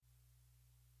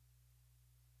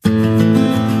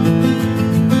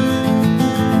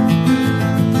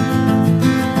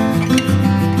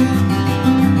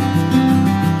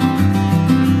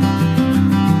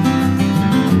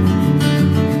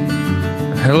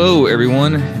Hello,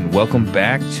 everyone, and welcome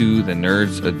back to the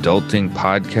Nerds Adulting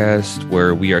Podcast,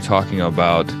 where we are talking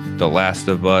about The Last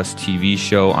of Us TV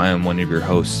show. I am one of your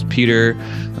hosts, Peter.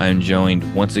 I am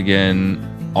joined once again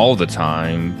all the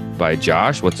time by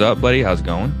Josh. What's up, buddy? How's it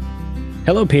going?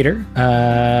 Hello, Peter.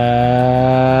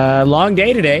 Long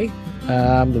day today.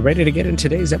 I'm ready to get in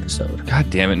today's episode. God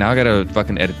damn it. Now I got to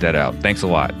fucking edit that out. Thanks a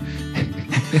lot.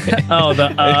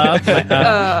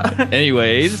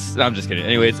 Anyways, I'm just kidding.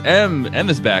 Anyways, M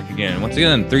is back again. Once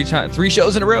again, three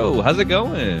shows in a row. How's it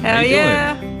going? Hell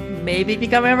yeah. Doing? Maybe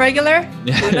becoming a regular.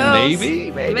 Who knows?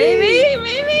 Maybe. Maybe.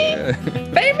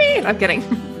 I'm kidding.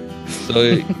 So,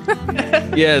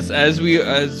 yes,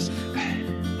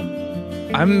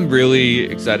 I'm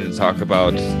really excited to talk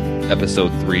about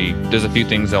episode 3. There's a few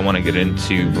things I want to get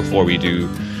into before we do.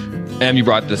 And you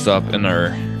brought this up in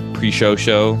our pre-show,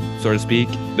 so to speak,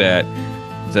 that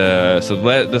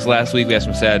this last week we had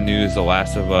some sad news. The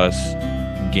Last of Us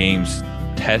game's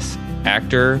test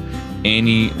actor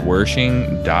Annie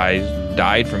Wersching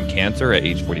died from cancer at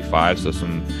age 45. So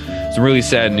some really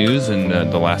sad news in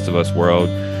the Last of Us world.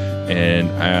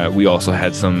 And we also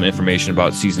had some information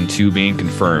about season 2 being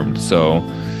confirmed. So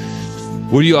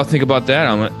what do you all think about that?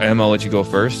 I'll let you go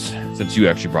first, since you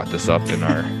actually brought this up in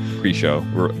our pre-show.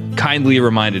 Kindly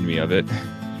reminded me of it.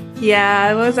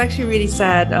 Yeah, it was actually really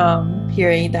sad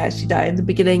hearing that she died in the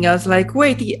beginning. I was like,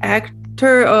 wait, the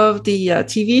actor of the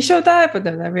TV show died? But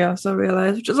then I also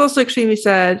realized, which was also extremely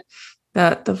sad,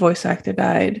 that the voice actor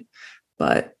died.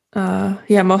 But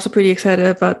yeah, I'm also pretty excited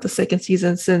about the second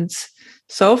season, since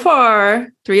so far,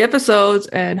 3 episodes,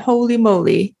 and holy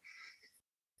moly,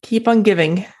 keep on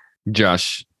giving.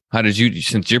 Josh, how did you,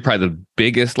 since you're probably the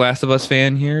biggest Last of Us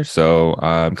fan here, so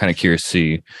I'm kind of curious to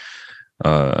see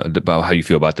about how you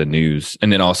feel about the news.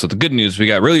 And then also the good news. We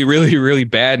got really, really, really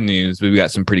bad news, but we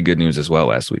got some pretty good news as well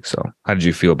last week. So how did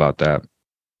you feel about that?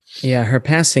 Yeah, her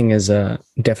passing is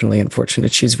definitely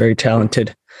unfortunate. She's a very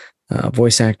talented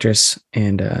voice actress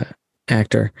and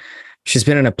actor. She's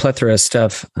been in a plethora of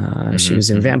stuff. She was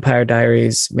in Vampire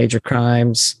Diaries, Major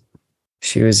Crimes.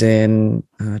 She was in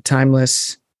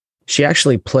Timeless. She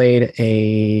actually played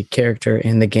a character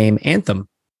in the game Anthem,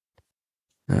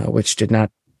 which did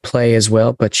not play as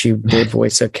well, but she did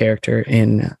voice a character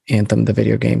in Anthem, the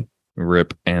video game.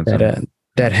 Rip Anthem.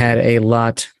 That had a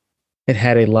lot. It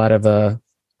had a lot of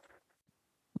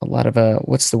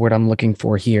what's the word I'm looking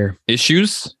for here?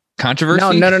 Issues?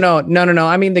 Controversy? No.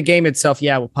 I mean, the game itself,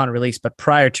 yeah, upon release, but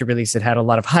prior to release, it had a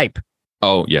lot of hype.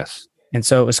 Oh, yes. And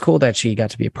so it was cool that she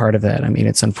got to be a part of that. I mean,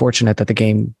 it's unfortunate that the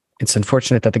game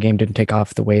didn't take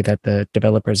off the way that the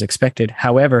developers expected.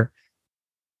 However,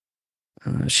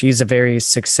 she's a very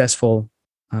successful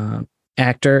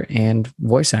actor and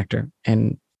voice actor,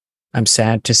 and I'm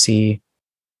sad to see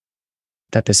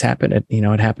that this happened.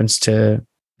 It happens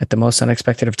at the most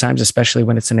unexpected of times, especially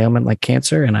when it's an ailment like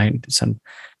cancer. And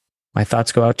my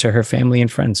thoughts go out to her family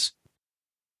and friends.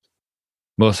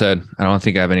 Well said. I don't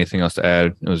think I have anything else to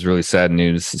add. It was really sad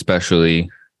news, especially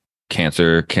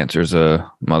cancer. Cancer's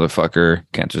a motherfucker.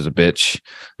 Cancer's a bitch.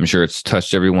 I'm sure it's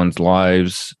touched everyone's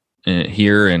lives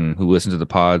here and who listened to the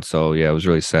pod. So yeah, it was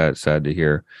really sad to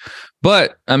hear.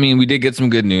 But I mean, we did get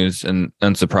some good news, and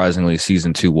unsurprisingly,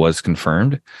 season 2 was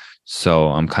confirmed. So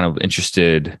I'm kind of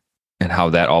interested in how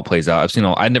that all plays out.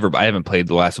 I haven't played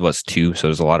The Last of Us 2, so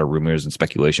there's a lot of rumors and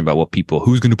speculation about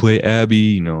who's going to play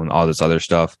Abby, and all this other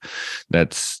stuff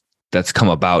that's come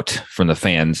about from the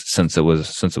fans since it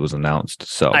was announced.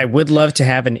 So I would love to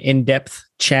have an in-depth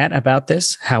chat about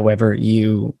this. However,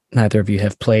 neither of you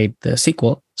have played the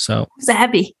sequel, so who's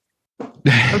Abby?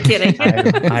 I'm kidding.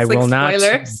 I will not.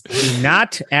 Do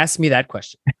not ask me that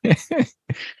question.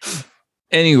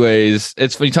 Anyways,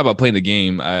 it's when you talk about playing the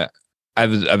game.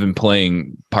 I've been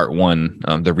playing part 1,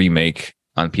 the remake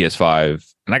on PS5,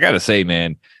 and I gotta say,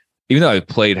 man, even though I've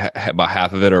played about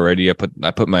half of it already, I've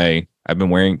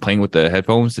been playing with the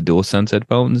headphones, the DualSense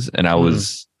headphones, and I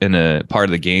was in a part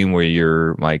of the game where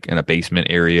you're like in a basement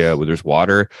area where there's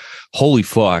water. Holy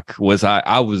fuck,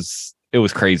 it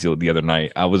was crazy the other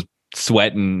night. I was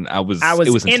sweating. It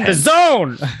was in the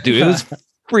zone, dude. It was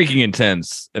freaking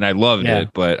intense, and I loved it.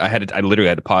 But I literally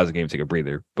had to pause the game to take a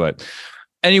breather. But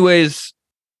anyways,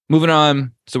 moving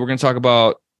on. So we're gonna talk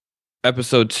about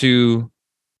episode 2.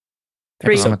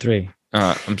 Episode 3.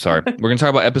 I'm sorry. We're gonna talk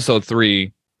about episode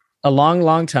 3. A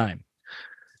long time.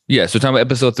 Yeah, so talking about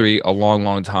episode 3, a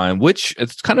long time, which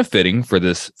it's kind of fitting for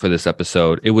this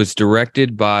episode. It was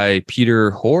directed by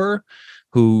Peter Hoare,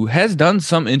 who has done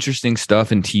some interesting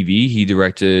stuff in TV. He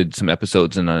directed some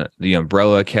episodes in the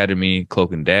Umbrella Academy,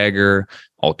 Cloak and Dagger,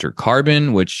 Altered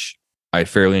Carbon, which I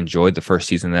fairly enjoyed the first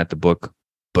season of that. The book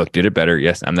Book did it better.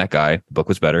 Yes, I'm that guy. The book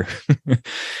was better.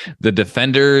 The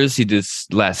Defenders, he did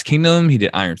Last Kingdom, he did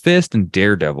Iron Fist and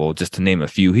Daredevil, just to name a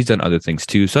few. He's done other things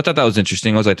too. So I thought that was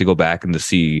interesting. I always like to go back and to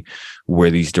see where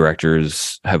these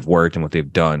directors have worked and what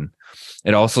they've done.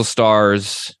 It also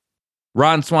stars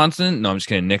Ron Swanson. No, I'm just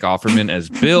kidding. Nick Offerman as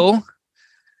Bill.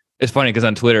 It's funny because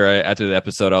on Twitter, after the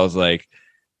episode, I was like,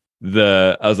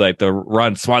 the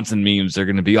Ron Swanson memes are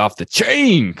going to be off the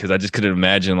chain, because I just couldn't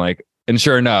imagine, like, and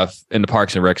sure enough, in the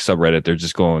Parks and Rec subreddit, they're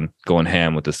just going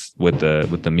ham with this with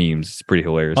the memes. It's pretty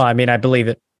hilarious. Oh, I mean, I believe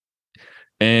it.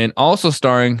 And also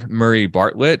starring Murray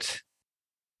Bartlett,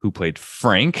 who played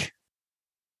Frank.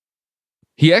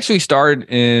 He actually starred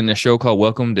in a show called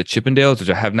Welcome to Chippendales, which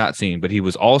I have not seen, but he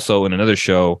was also in another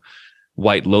show,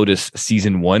 White Lotus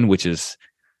Season 1, which is,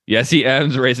 yes, he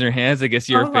M's raising her hands. I guess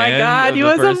you're a fan. Oh my God, he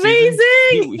was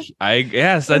amazing. I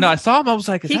know. I saw him. I was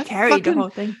like, he carried the whole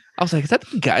thing. I was like, is that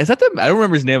the guy? Is that the? I don't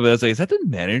remember his name, but I was like, is that the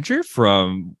manager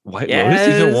from White Lotus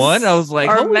Season 1? I was like,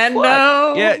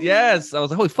 Armando. Yeah, yes. I was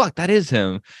like, holy fuck, that is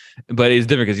him. But it's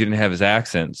different because he didn't have his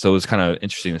accent, so it was kind of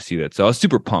interesting to see that. So I was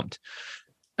super pumped.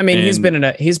 I mean, he's been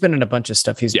in a bunch of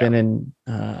stuff. He's been in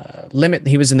Limit.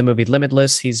 He was in the movie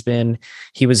Limitless. He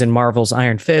was in Marvel's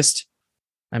Iron Fist.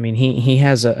 I mean, he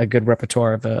has a good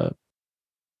repertoire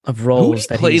of roles.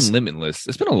 Who played Limitless?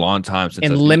 It's been a long time since.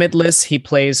 In Limitless, he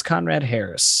plays Conrad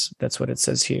Harris. That's what it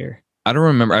says here. I don't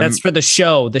remember. That's for the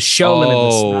show. The show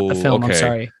Limitless, not the film. Okay. I'm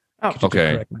sorry. Oh,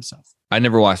 okay. Correct myself. I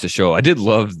never watched the show. I did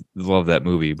love that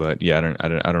movie, but yeah,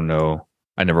 I don't know.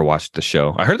 I never watched the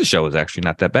show. I heard the show was actually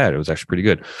not that bad. It was actually pretty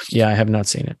good. Yeah, I have not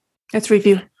seen it. Let's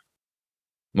review.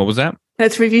 What was that?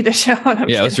 Let's review the show.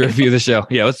 Let's review the show.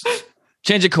 Yeah, let's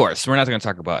change of course. We're not going to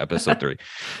talk about episode 3.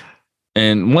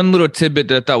 And one little tidbit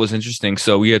that I thought was interesting.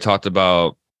 So we had talked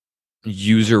about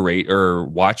user rate or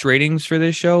watch ratings for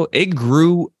this show. It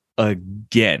grew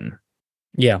again.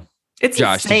 Yeah. It's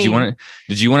Josh, insane.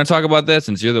 did you want to talk about that,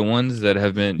 since you're the ones that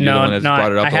have been brought it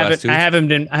up the last 2 weeks?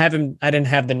 I didn't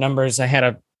have the numbers. I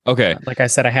had okay. Like I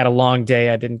said, I had a long day.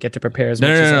 I didn't get to prepare as much.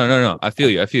 No. I feel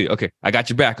you. Okay. I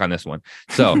got your back on this one.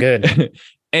 So good.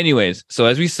 Anyways, so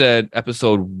as we said,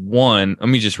 episode 1, let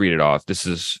me just read it off. This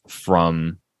is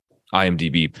from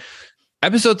IMDb.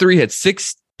 Episode 3 had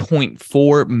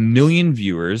 6.4 million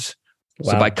viewers.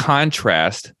 Wow. So by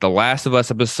contrast, The Last of Us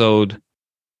episode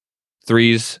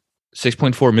 3's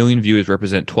 6.4 million viewers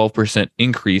represent 12%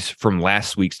 increase from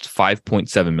last week's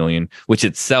 5.7 million, which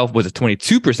itself was a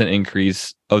 22%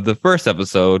 increase of the first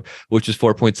episode, which was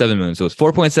 4.7 million. So it's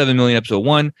 4.7 million episode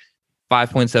 1,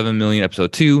 5.7 million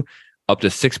episode 2, up to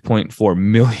 6.4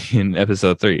 million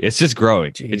episode 3. It's just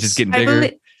growing. Jeez. It's just getting bigger.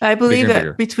 I believe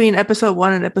that between episode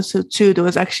 1 and episode 2, there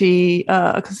was actually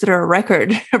considered a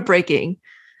record breaking.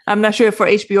 I'm not sure for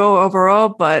HBO overall,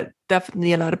 but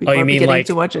definitely a lot of people are beginning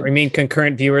to watch it. You mean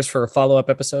concurrent viewers for a follow-up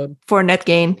episode? For net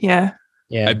gain, yeah.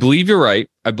 I believe you're right.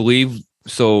 I believe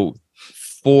so.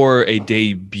 For a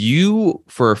debut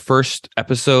for a first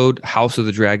episode, House of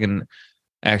the Dragon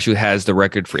actually has the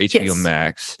record for HBO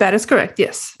Max. That is correct,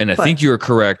 yes. And I think you're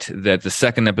correct that the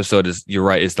second episode is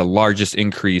the largest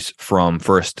increase from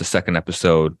first to second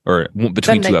episode, or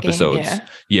between 2 episodes.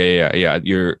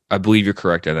 Yeah. I believe you're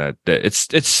correct on that. That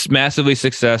it's massively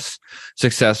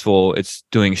successful. It's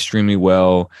doing extremely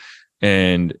well.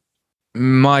 And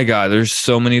my God, there's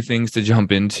so many things to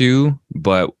jump into.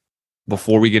 But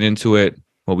before we get into it,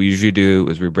 what we usually do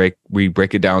is we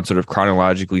break it down sort of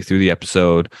chronologically through the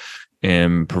episode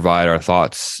and provide our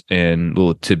thoughts and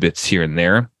little tidbits here and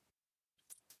there.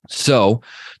 So,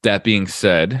 that being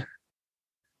said,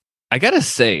 I gotta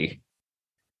say,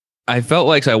 I felt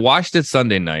like, so I watched it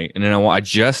Sunday night, and then I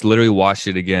just literally watched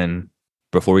it again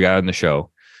before we got on the show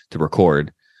to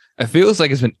record. It feels like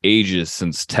it's been ages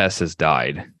since Tess has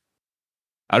died.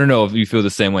 I don't know if you feel the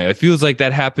same way. It feels like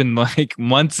that happened like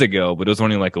months ago, but it was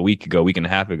only like a week and a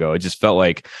half ago. It just felt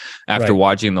like after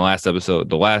watching the last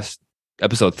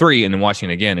episode 3 and then watching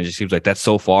it again, it just seems like that's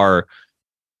so far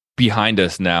behind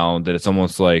us now that it's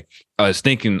almost like I was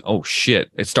thinking, oh shit,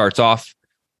 it starts off,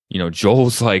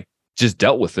 Joel's like just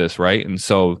dealt with this, right? And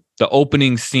so the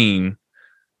opening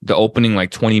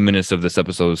like 20 minutes of this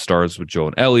episode starts with Joel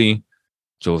and Ellie.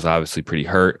 Joel's obviously pretty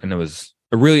hurt, and it was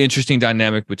a really interesting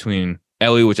dynamic between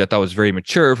Ellie, which I thought was very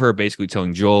mature of her, basically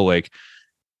telling Joel, like,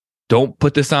 don't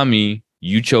put this on me.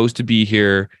 You chose to be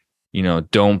here.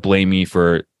 Don't blame me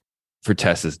for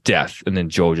Tessa's death. And then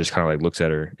Joel just kind of like looks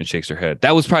at her and shakes her head.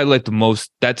 That was probably like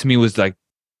that to me was like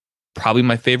probably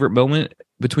my favorite moment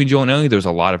between Joel and Ellie. There's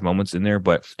a lot of moments in there,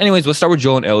 but anyways, let's start with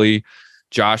Joel and Ellie.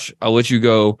 Josh, I'll let you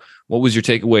go. What was your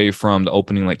takeaway from the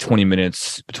opening like 20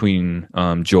 minutes between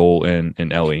Joel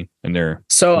and Ellie and their?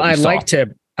 So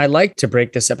I I like to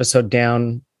break this episode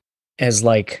down as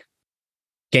like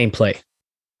gameplay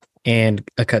and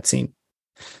a cutscene.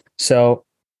 So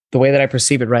the way that I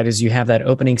perceive it, right, is you have that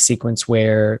opening sequence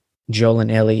where Joel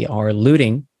and Ellie are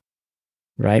looting,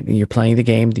 right? And you're playing the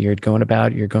game, you're going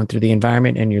through the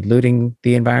environment and you're looting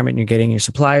the environment and you're getting your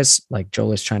supplies. Like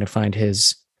Joel is trying to find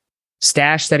his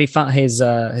stash that he found, his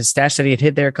stash that he had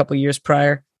hid there a couple years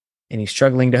prior, and he's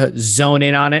struggling to zone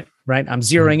in on it, right? I'm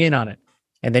zeroing in on it.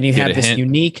 And then you have this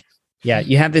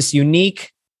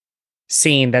unique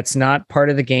scene that's not part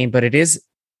of the game, but it is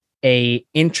a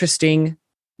interesting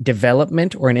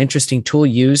development or an interesting tool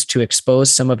used to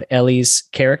expose some of Ellie's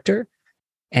character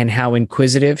and how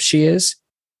inquisitive she is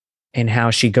and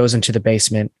how she goes into the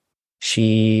basement.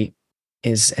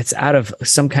 It's out of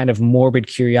some kind of morbid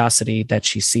curiosity that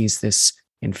she sees this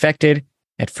infected.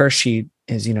 At first she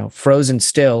is, frozen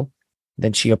still.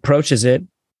 Then she approaches it.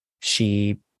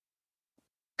 She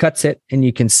cuts it and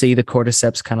you can see the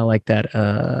cordyceps kind of like that,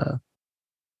 kind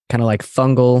of like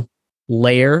fungal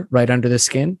layer right under the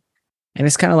skin. And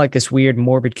it's kind of like this weird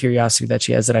morbid curiosity that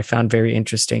she has that I found very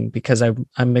interesting because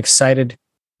I'm excited,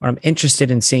 or I'm interested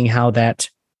in seeing how that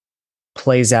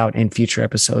plays out in future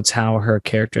episodes, how her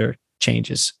character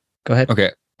changes. Go ahead.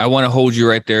 Okay. I want to hold you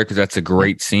right there because that's a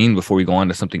great scene before we go on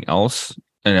to something else.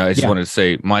 And I just wanted to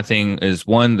say my thing is,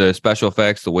 one, the special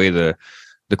effects, the way the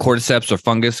cordyceps or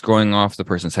fungus growing off the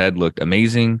person's head looked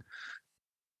amazing.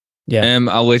 Yeah. And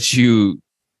I'll let you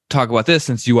talk about this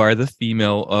since you are the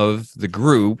female of the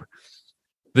group.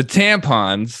 The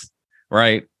tampons,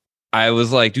 right? I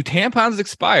was like, do tampons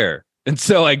expire? And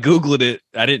so I Googled it.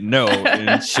 I didn't know.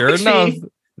 And sure enough,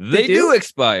 they do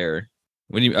expire.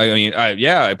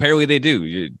 Apparently they do.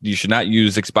 You should not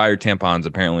use expired tampons,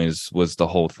 apparently was the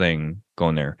whole thing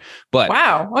going there. But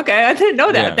wow. Okay. I didn't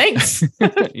know that. Yeah. Thanks.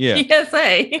 Yeah.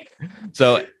 PSA.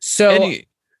 So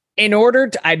in order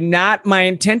to, my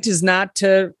intent is not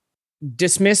to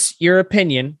dismiss your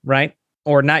opinion, right?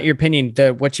 Or not your opinion,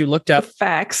 what you looked up. The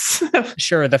facts.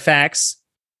 Sure, the facts.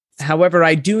 However,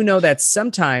 I do know that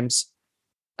sometimes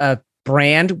a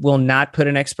brand will not put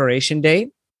an expiration date,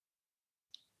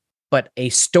 but a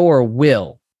store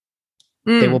will.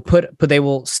 They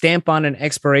will stamp on an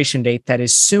expiration date that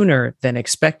is sooner than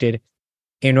expected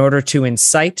in order to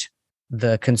incite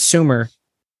the consumer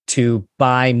to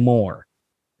buy more.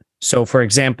 So, for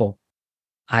example,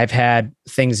 I've had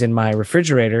things in my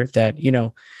refrigerator that,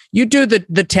 you do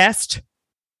the test.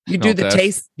 You do the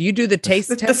taste. You do the taste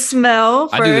test. The smell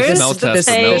first. I do the smell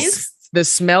test. The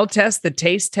smell test, the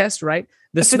taste test, right?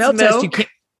 The smell test,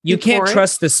 you can't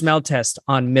trust the smell test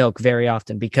on milk very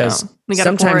often because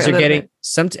sometimes you're getting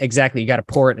exactly. You got to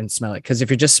pour it and smell it. Because if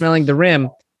you're just smelling the rim,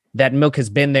 that milk has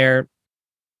been there,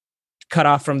 cut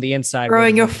off from the inside.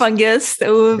 Growing your fungus that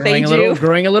will invade you.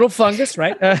 Growing a little fungus,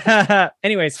 right?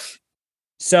 Anyways,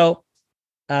 so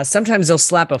sometimes they'll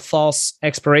slap a false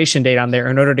expiration date on there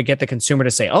in order to get the consumer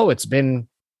to say, oh, it's been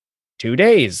 2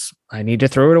 days. I need to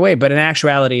throw it away. But in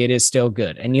actuality, it is still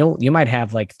good. And you might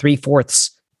have like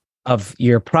 3/4 of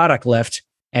your product left.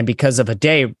 And because of a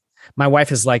day, my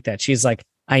wife is like that. She's like,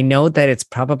 I know that it's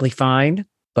probably fine,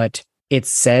 but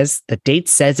the date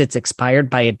says it's expired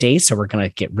by a day. So we're going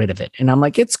to get rid of it. And I'm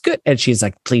like, it's good. And she's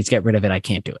like, please get rid of it. I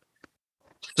can't do it.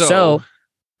 So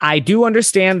I do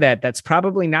understand that that's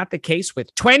probably not the case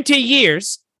with 20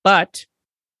 years, but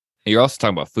you're also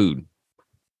talking about food.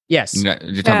 Yes. You're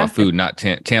talking about food, not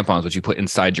tampons, which you put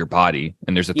inside your body.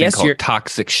 And there's a thing called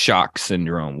toxic shock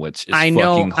syndrome, which is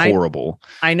fucking horrible.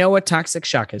 I know what toxic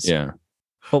shock is. Yeah.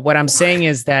 But what I'm saying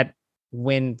is that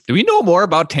do we know more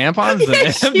about tampons than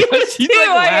him? She's like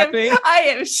laughing. I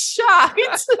am shocked.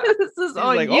 This is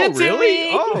on like,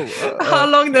 YouTube. Oh, really? How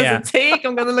long does it take?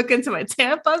 I'm going to look into my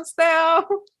tampons now.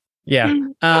 Yeah.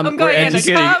 I'm we're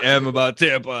educating M about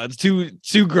tampons.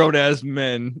 Two grown ass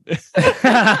men.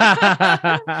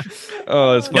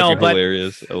 Oh, it's fucking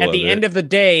hilarious. At the end of the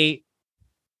day,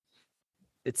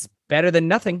 it's better than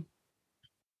nothing.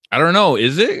 I don't know.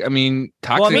 Is it? I mean,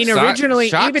 toxic originally,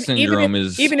 shock syndrome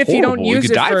is even if horrible. you don't use you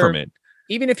could die from it.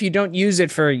 Even if you don't use it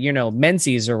for,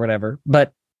 menses or whatever,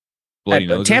 but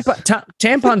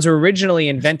tampons were originally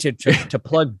invented to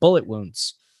plug bullet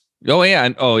wounds. Oh yeah,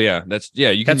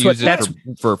 you can use it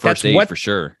for first aid for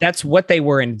sure. That's what they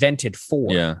were invented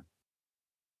for. Yeah.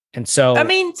 And so, I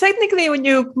mean, technically, when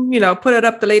you put it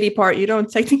up the lady part, you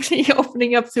don't technically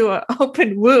opening up to an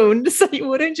open wound. So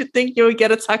wouldn't you think you would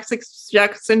get a toxic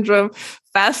shock syndrome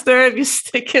faster if you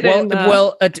stick it in an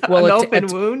open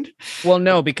wound? Well,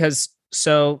 no, because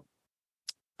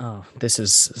Oh, this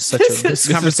is such a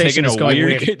this conversation is going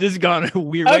weird. This has gone a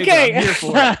weird way. Okay, I'm here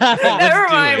for it. Never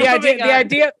mind.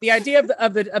 The idea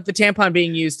of the tampon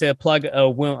being used to plug a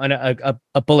wound,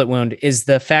 a bullet wound, is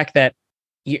the fact that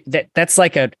that's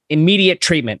like an immediate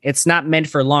treatment. It's not meant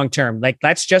for long term. Like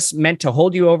that's just meant to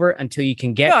hold you over until you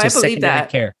can get to secondary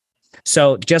care.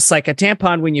 So just like a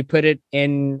tampon, when you put it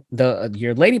in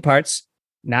your lady parts.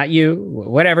 Not you,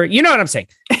 whatever. You know what I'm saying?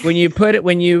 When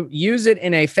you use it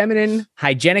in a feminine,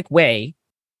 hygienic way,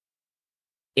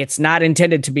 it's not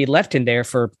intended to be left in there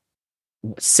for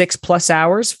 6+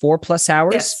 hours, 4+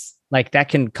 hours. Yes. Like that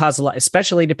can cause a lot,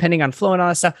 especially depending on flow and all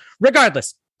that stuff.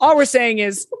 Regardless, all we're saying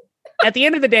is at the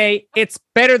end of the day, it's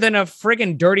better than a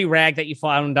friggin' dirty rag that you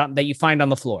find on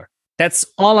the floor. That's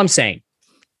all I'm saying.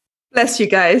 Bless you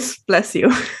guys. Bless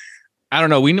you. I don't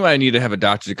know. We knew I need to have a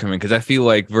doctor to come in because I feel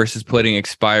like versus putting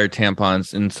expired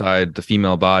tampons inside the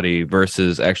female body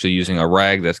versus actually using a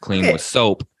rag that's clean with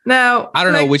soap. Now, I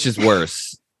don't know which is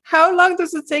worse. How long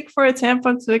does it take for a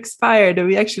tampon to expire? Do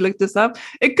we actually look this up?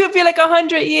 It could be like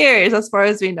 100 years as far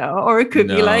as we know, or it could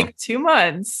be like 2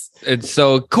 months. And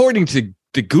so according to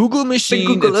the Google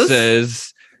machine, it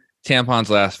says tampons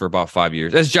last for about 5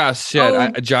 years. As Josh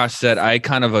said, I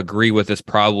kind of agree with this.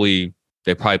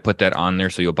 They probably put that on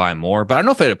there so you'll buy more. But I don't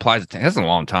know if it applies to that's a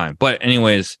long time. But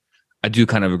anyways, I do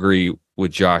kind of agree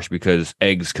with Josh because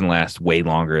eggs can last way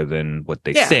longer than what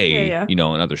they say, and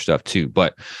other stuff too.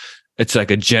 But it's like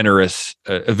a generous,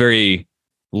 a very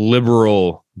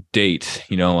liberal date,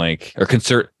 or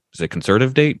is it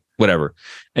conservative date? Whatever.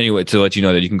 Anyway, to let you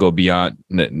know that you can go beyond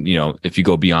that, if you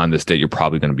go beyond this date, you're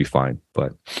probably going to be fine.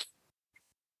 But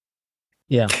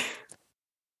yeah.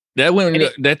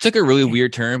 That took a really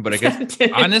weird turn, but I guess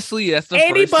honestly, that's the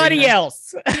anybody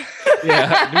else.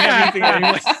 Yeah. Do we have anything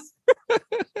anyway?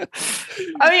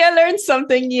 I mean, I learned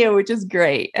something new, which is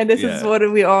great, and this is what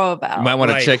we're all about. You might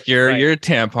want to check your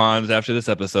tampons after this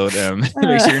episode,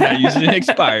 make sure you're not using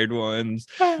expired ones.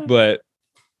 But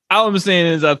all I'm saying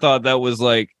is, I thought that was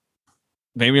like.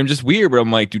 Maybe I'm just weird, but I'm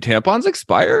like, do tampons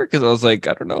expire? Because I was like,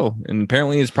 I don't know. And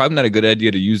apparently it's probably not a good idea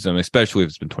to use them, especially if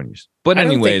it's been 20 years. But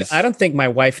anyways. I don't think my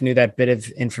wife knew that bit of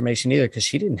information either because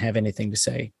she didn't have anything to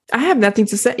say. I have nothing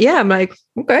to say. Yeah, I'm like,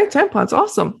 okay, tampons,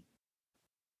 awesome.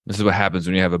 This is what happens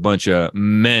when you have a bunch of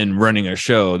men running a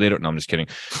show. They don't know. I'm just kidding.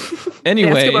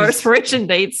 Anyways. About expiration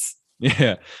dates.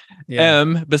 Yeah.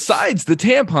 Besides the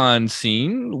tampon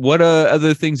scene, what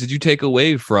other things did you take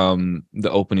away from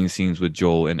the opening scenes with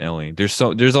Joel and Ellie? There's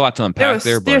a lot to unpack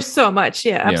there. There's so much.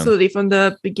 Yeah, absolutely. From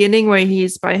the beginning where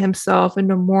he's by himself in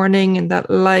the morning and that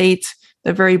light,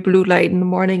 the very blue light in the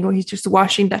morning where he's just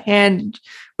washing the hand,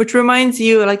 which reminds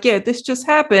you like, this just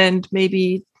happened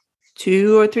maybe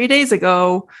 2 or 3 days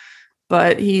ago,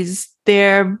 but he's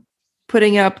there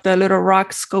putting up the little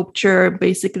rock sculpture,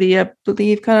 basically, I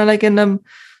believe, kind of like in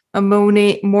a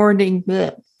morning,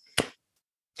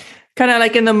 kind of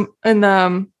like in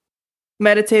the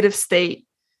meditative state,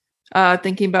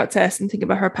 thinking about Tess and thinking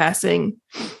about her passing,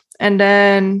 and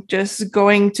then just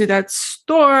going to that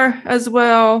store as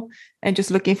well and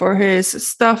just looking for his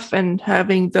stuff and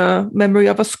having the memory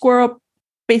of a squirrel,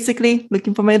 basically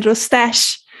looking for my little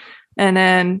stash, and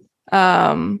then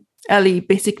Ellie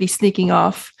basically sneaking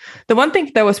off. The one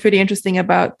thing that was pretty interesting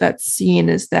about that scene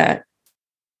is that,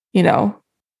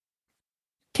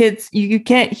 kids, you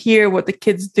can't hear what the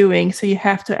kid's doing. So you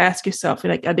have to ask yourself,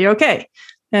 like, are they okay?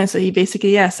 And so he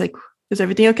basically asks, like, is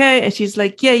everything okay? And she's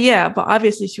like, yeah. But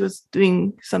obviously she was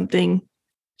doing something.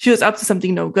 She was up to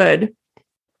something no good.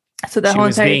 So the whole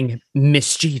entire being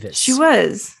mischievous. She's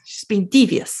being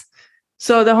devious.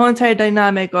 So the whole entire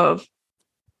dynamic of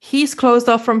he's closed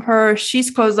off from her, she's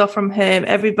closed off from him.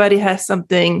 Everybody has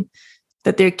something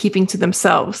that they're keeping to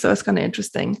themselves. So it's kind of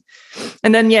interesting.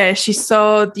 And then, she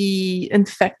saw the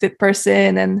infected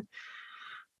person. And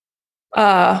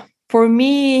for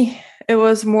me, it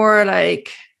was more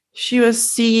like she was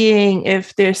seeing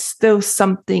if there's still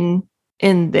something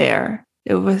in there.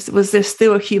 Was there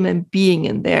still a human being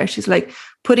in there? She's like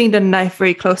putting the knife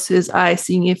very close to his eye,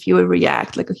 seeing if he would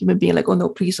react like a human being, like, oh no,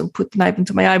 please don't put the knife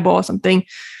into my eyeball or something,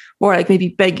 or like maybe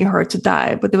begging her to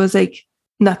die. But there was like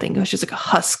nothing. It was just like a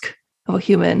husk of a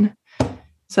human.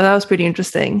 So that was pretty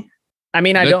interesting. I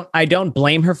mean, I don't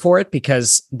blame her for it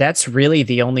because that's really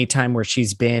the only time where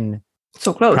she's been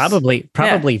so close.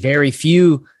 Probably very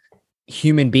few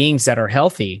human beings that are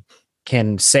healthy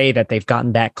can say that they've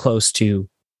gotten that close to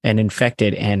an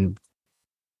infected and,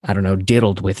 I don't know,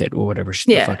 diddled with it or whatever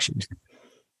the fuck she was.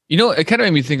 It kind of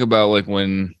made me think about like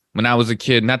when I was a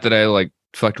kid, not that I like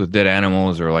fucked with dead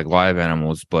animals or like live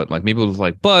animals, but like maybe with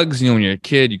like bugs, when you're a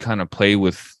kid, you kind of play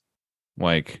with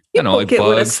Like, You I don't know, like poke it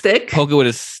with a bugs. stick. Poke it with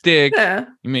a stick. Yeah.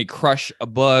 You may crush a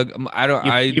bug.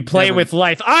 You play with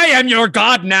life. I am your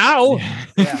god now.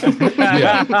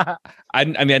 Yeah. I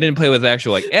mean, I didn't play with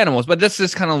actual like animals, but that's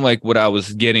just kind of like what I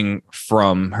was getting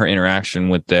from her interaction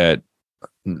with that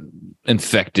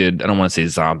infected. I don't want to say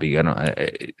zombie.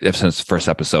 Ever since the first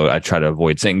episode, I try to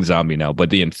avoid saying zombie now, but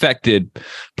the infected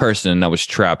person that was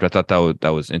trapped. I thought that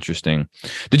was interesting.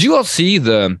 Did you all see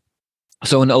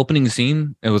so in the opening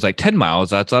scene, it was like 10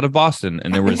 miles outside of Boston,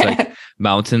 and there was like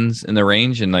mountains in the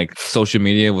range, and like social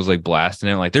media was like blasting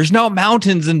it. Like, there's no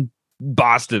mountains in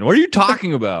Boston. What are you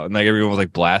talking about? And like everyone was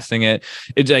like blasting it.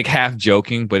 It's like half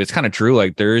joking, but it's kind of true.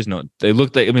 Like there is no, they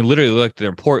looked like, I mean, literally looked they're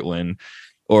in Portland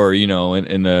or, in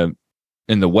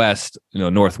the West,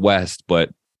 Northwest,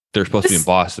 but they're supposed to be in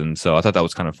Boston. So I thought that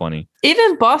was kind of funny.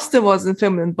 Even Boston wasn't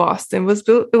filmed in Boston.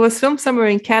 It was filmed somewhere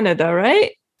in Canada,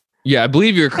 right? Yeah, I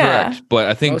believe you're correct, but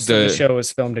I think most of the show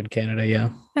was filmed in Canada. Yeah,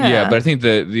 but I think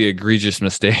the egregious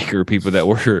mistake or people that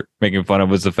were making fun of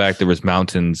was the fact there was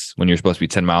mountains when you're supposed to be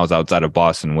 10 miles outside of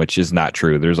Boston, which is not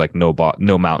true. There's like no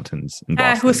mountains in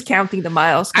Boston. Who's counting the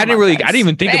miles? I didn't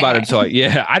even think about it I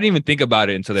didn't even think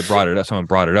about it until they brought it up. Someone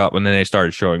brought it up, and then they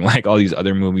started showing like all these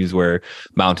other movies where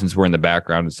mountains were in the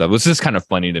background and stuff. It was just kind of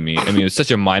funny to me. I mean, it's such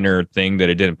a minor thing that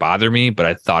it didn't bother me, but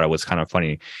I thought it was kind of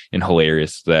funny and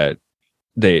hilarious that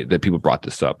people brought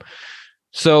this up.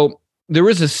 So there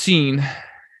was a scene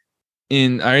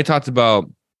I already talked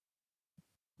about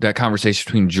that conversation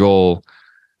between Joel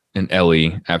and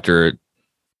Ellie after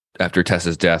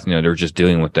Tessa's death. They were just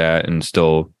dealing with that, and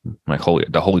still like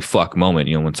the holy fuck moment.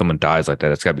 When someone dies like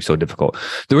that, it's got to be so difficult.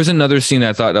 There was another scene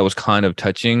that I thought that was kind of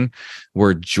touching,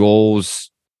 where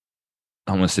Joel's,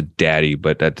 I almost said daddy,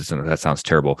 but that sounds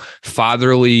terrible.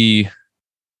 Fatherly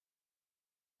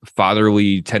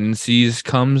tendencies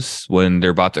comes when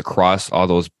they're about to cross all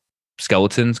those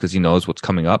skeletons, because he knows what's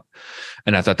coming up.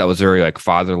 And I thought that was very like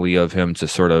fatherly of him to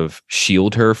sort of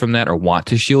shield her from that, or want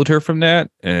to shield her from that.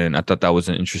 And I thought that was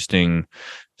an interesting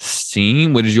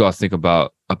scene. What did you all think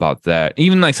about that?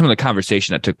 Even like some of the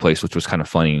conversation that took place, which was kind of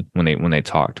funny when they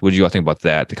talked. What did you all think about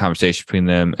that? The conversation between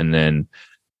them, and then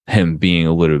him being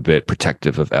a little bit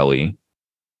protective of Ellie.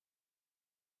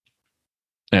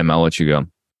 Em, I'll let you go.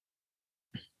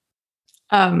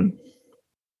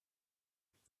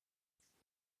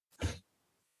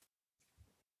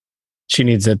 She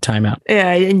needs a timeout. Yeah,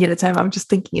 I didn't get a timeout. I'm just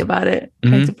thinking about it,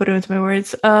 trying to put it into my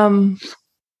words. I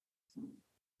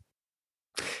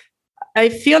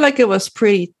feel like it was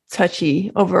pretty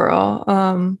touchy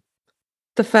overall.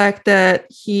 The fact that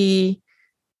he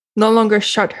no longer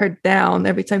shut her down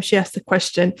every time she asked a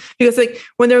question, because like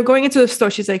when they were going into the store,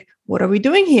 she's like, "What are we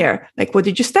doing here? Like, what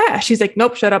did you stash?" She's like,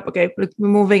 "Nope, shut up. Okay, we're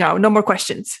moving out. No more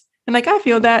questions." And like, I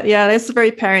feel that, yeah, that's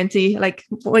very parenty. Like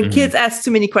when kids ask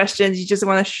too many questions, you just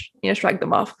want to shrug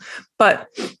them off. But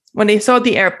when they saw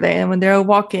the airplane, when they were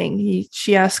walking,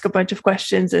 she asked a bunch of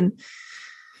questions, and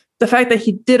the fact that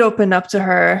he did open up to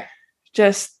her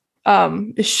just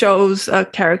it shows a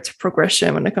character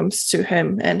progression when it comes to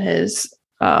him and his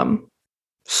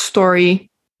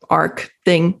story arc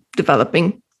thing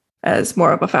developing as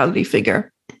more of a fatherly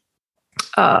figure.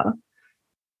 Sorry,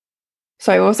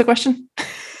 what was the question?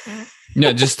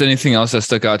 No, just anything else that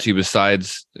stuck out to you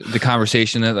besides the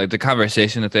conversation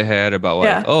that they had about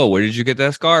like, oh, where did you get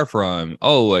that scar from?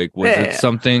 Oh, like was it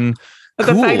something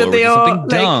cool, the fact that they all, something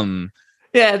dumb?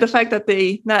 The fact that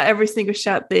not every single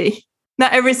shot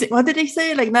what did they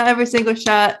say? Like not every single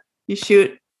shot you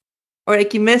shoot, or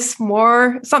like you miss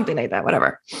more, something like that.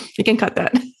 Whatever, you can cut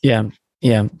that. Yeah.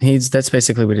 That's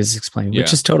basically what he's explaining,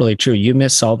 which is totally true. You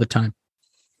miss all the time.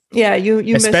 Yeah, you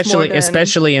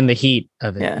especially in the heat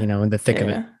of it, in the thick of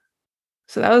it.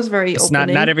 So that was very it's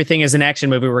opening. Not everything is an action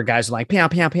movie where guys are like, pow,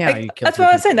 pow, pow. Like, that's what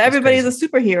I was saying. Everybody is a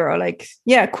superhero. Like,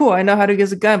 yeah, cool. I know how to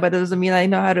use a gun, but it doesn't mean I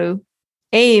know how to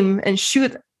aim and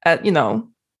shoot at,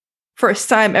 first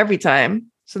time every time.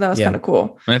 So that was kind of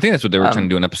cool. And I think that's what they were trying to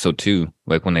do in episode 2.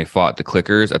 Like when they fought the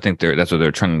clickers, I think that's what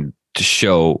they're trying to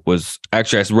show. Was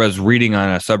actually, I was reading on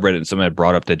a subreddit and someone had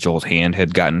brought up that Joel's hand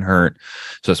had gotten hurt.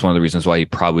 So that's one of the reasons why he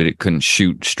probably couldn't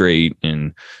shoot straight,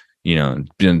 and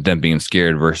them being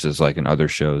scared versus like in other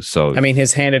shows. So I mean,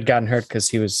 his hand had gotten hurt because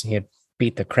he had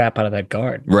beat the crap out of that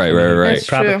guard. Right. That's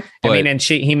true. I mean, and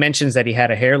he mentions that he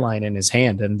had a hairline in his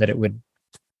hand, and that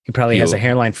he probably has a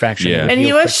hairline fracture. Yeah. And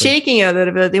he was shaking a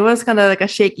little bit. It was kind of like a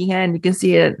shaky hand. You can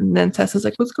see it. And then Tessa's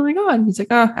like, "What's going on?" He's like,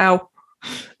 "Oh, ow.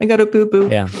 I got a boo-boo."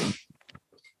 Yeah.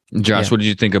 Josh, what did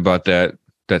you think about that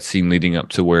scene leading up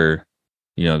to where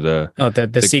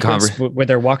the sequence where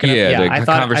they're walking up. Yeah, I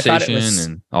conversation thought it was,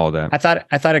 and all that.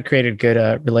 I thought it created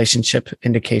good relationship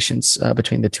indications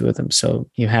between the two of them. So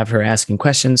you have her asking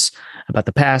questions about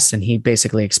the past, and he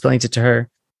basically explains it to her.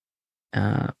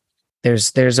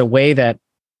 There's a way that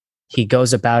he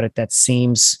goes about it that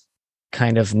seems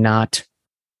kind of not.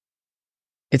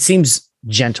 It seems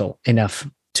gentle enough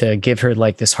to give her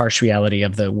like this harsh reality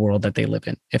of the world that they live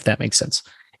in, if that makes sense.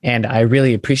 And I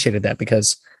really appreciated that,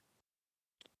 because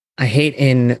I hate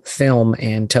in film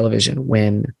and television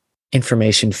when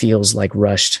information feels like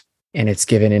rushed and it's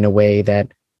given in a way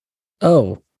that,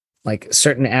 like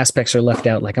certain aspects are left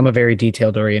out. Like, I'm a very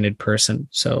detailed oriented person.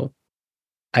 So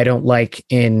I don't like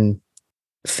in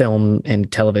film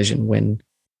and television when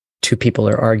two people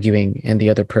are arguing and the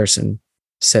other person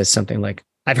says something like,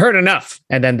 "I've heard enough."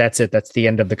 And then that's it. That's the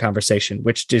end of the conversation,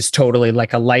 which is totally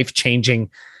like a life-changing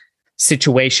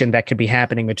situation that could be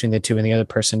happening between the two, and the other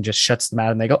person just shuts them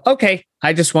out and they go, "Okay,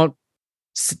 I just won't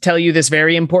tell you this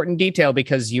very important detail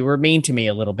because you were mean to me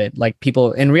a little bit." Like,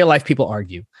 people in real life, people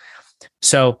argue.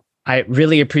 So I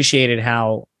really appreciated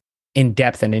how in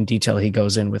depth and in detail he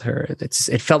goes in with her.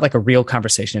 It felt like a real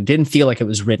conversation. It didn't feel like it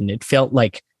was written. It felt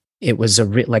like it was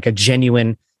like a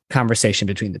genuine conversation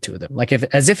between the two of them. Like,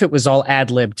 as if it was all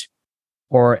ad-libbed,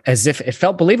 or as if it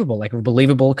felt believable, like a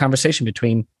believable conversation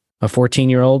between a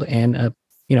 14-year-old and a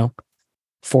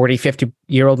 40,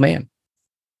 50-year-old man.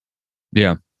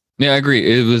 Yeah, I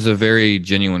agree. It was a very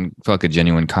genuine, felt like a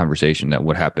genuine conversation that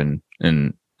would happen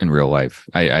in real life.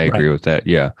 I agree with that.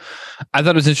 Yeah, I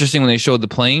thought it was interesting when they showed the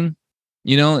plane,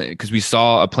 because we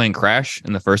saw a plane crash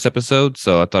in the first episode,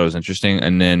 so I thought it was interesting.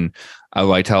 And then I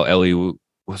liked how Ellie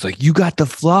was like, "You got to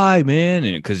fly, man,"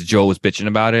 and because Joel was bitching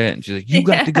about it, and she's like, "You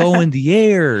got to go in the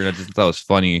air." And I just thought it was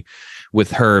funny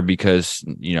with her, because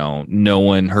no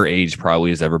one her age probably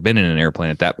has ever been in an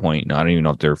airplane at that point. I don't even know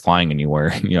if they're flying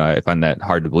anywhere. I find that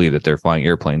hard to believe that they're flying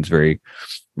airplanes very,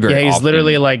 very. Yeah, he's often.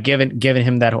 Literally like giving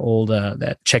him that old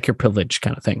that check your privilege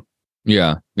kind of thing.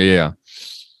 Yeah.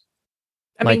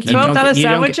 I mean, $12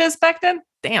 sandwiches back then.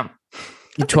 Damn.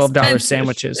 $12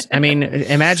 sandwiches. I mean,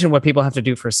 imagine what people have to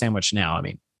do for a sandwich now. I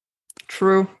mean,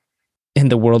 true. In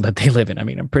the world that they live in. I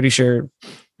mean, I'm pretty sure.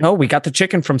 Oh, we got the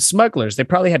chicken from smugglers. They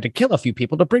probably had to kill a few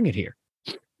people to bring it here.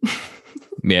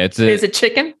 Yeah, is it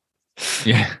chicken?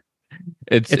 Yeah,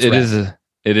 it is.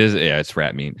 Yeah, it's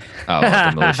rat meat. Oh,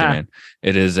 the militia man.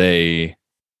 It is a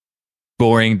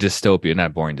boring dystopia,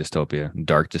 not boring dystopia,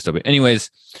 dark dystopia.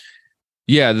 Anyways,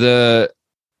 yeah, the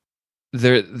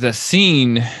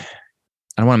scene.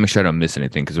 I don't want to make sure I don't miss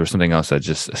anything, because there was something else that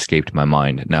just escaped my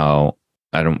mind. Now,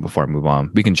 before I move on,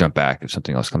 we can jump back if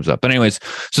something else comes up. But anyways,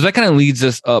 so that kind of leads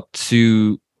us up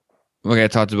to, like I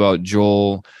talked about,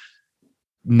 Joel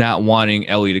not wanting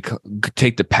Ellie to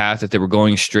take the path that they were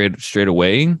going straight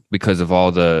away because of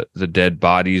all the dead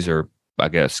bodies, or I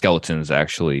guess skeletons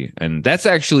actually. And that's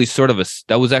actually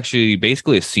that was actually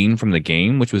basically a scene from the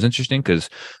game, which was interesting, because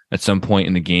at some point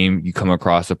in the game you come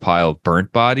across a pile of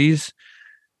burnt bodies,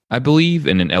 I believe,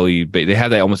 and then Ellie, they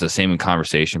have that almost the same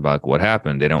conversation about like, what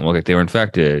happened. They don't look like they were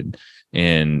infected,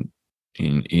 and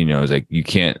it's like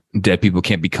dead people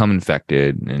can't become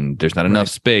infected, and there's not enough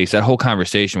space. That whole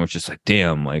conversation was just like,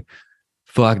 damn, like,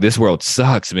 fuck, this world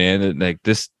sucks, man. Like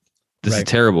this is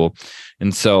terrible.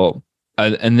 And so,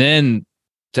 and then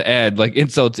to add like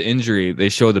insult to injury, they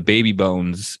show the baby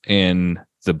bones in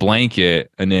the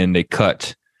blanket, and then they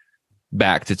cut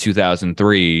back to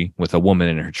 2003 with a woman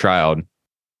and her child.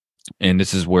 And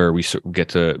this is where we get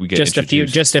just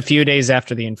a few days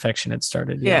after the infection had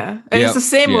started. Yeah. And it's the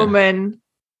same woman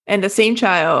and the same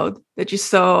child that you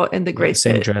saw in the great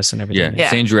same dress and everything. Yeah,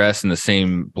 same dress and the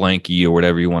same blankie or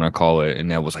whatever you want to call it.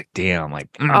 And that was like, damn, like,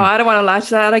 oh, I don't want to watch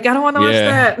that. Like, I don't want to watch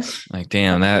that. Like,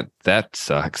 damn, that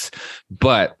sucks.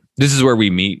 But this is where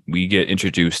we get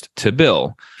introduced to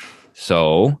Bill.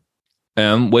 So,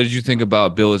 what did you think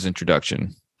about Bill's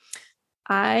introduction?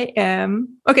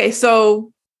 Okay.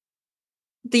 So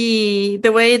the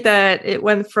way that it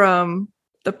went from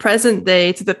the present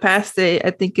day to the past day, I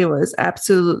think it was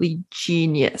absolutely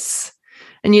genius.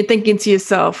 And you're thinking to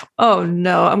yourself, oh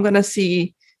no, I'm going to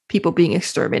see people being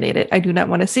exterminated. I do not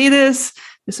want to see this.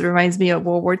 This reminds me of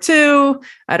World War II.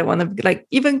 I don't want to like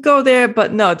even go there.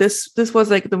 But no, this was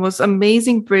like the most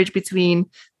amazing bridge between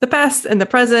the past and the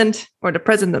present, or the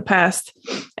present and the past.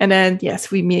 And then, yes,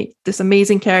 we meet this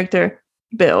amazing character,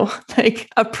 Bill, like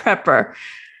a prepper,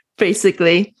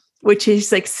 basically, which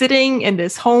is like sitting in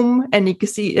this home, and you can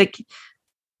see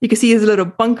his little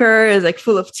bunker is like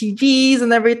full of TVs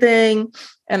and everything.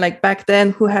 And like back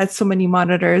then, who had so many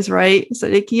monitors, right? So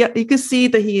like you could see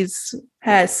that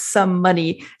has some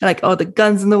money and like all the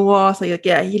guns in the wall. So like,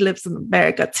 yeah, he lives in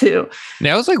America too.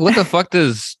 Now I was like, what the fuck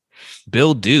does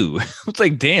Bill do? It's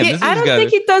like, damn, Yeah, I don't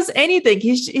think he does anything.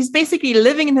 He's basically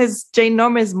living in his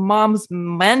ginormous mom's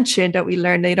mansion that we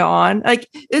learn later on. Like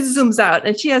it zooms out,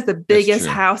 and she has the biggest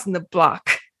house in the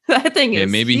block. That thing is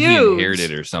maybe huge. He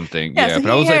inherited or something. Yeah, so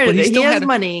but I was like, but he still has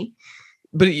money.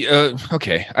 But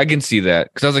okay, I can see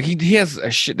that because I was like, he has a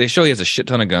shit. They show he has a shit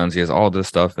ton of guns. He has all this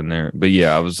stuff in there. But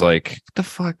yeah, I was like, what the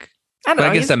fuck? I don't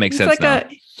know. I guess that makes sense like now.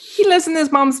 He lives in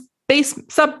his mom's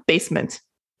sub-basement.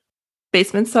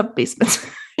 Sub-basement.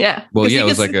 Yeah. Well, yeah, it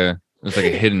was like a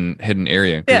hidden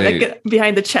area. Yeah, like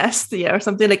behind the chest, or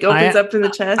something like opens up in the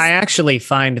chest. I actually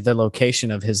find the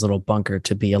location of his little bunker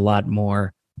to be a lot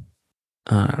more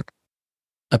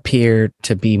appear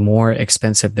to be more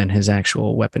expensive than his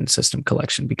actual weapon system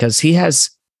collection, because he has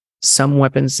some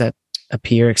weapons that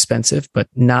appear expensive, but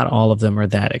not all of them are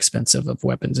that expensive of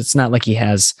weapons. It's not like he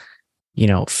has,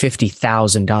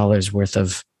 $50,000 worth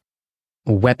of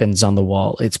weapons on the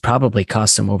wall. It's probably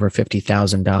cost him over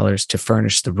 $50,000 to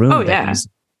furnish the room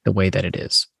the way that it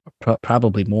is.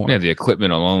 Probably more. Yeah, the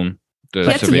equipment alone. He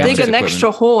had to dig an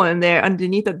extra hole in there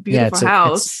underneath that beautiful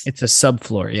house. It's a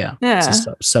subfloor, yeah. It's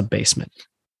a sub basement,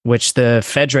 which the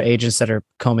Fedra agents that are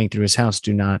combing through his house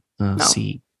do not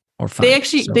see or find.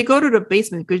 They go to the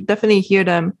basement. You could definitely hear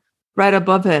them right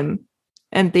above him,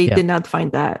 and they did not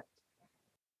find that.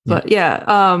 But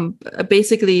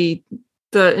basically,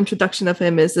 the introduction of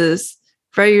him is this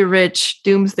very rich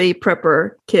doomsday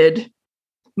prepper kid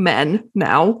man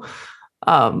now.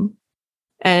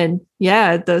 And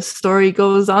the story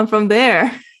goes on from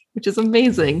there, which is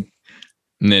amazing.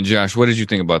 And then, Josh, what did you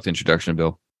think about the introduction of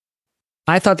Bill?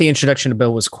 I thought the introduction of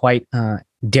Bill was quite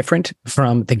different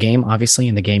from the game. Obviously,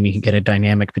 in the game, you can get a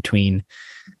dynamic between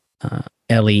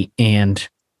Ellie and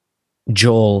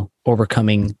Joel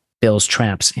overcoming Bill's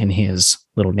traps in his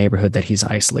little neighborhood that he's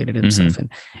isolated himself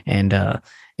in, and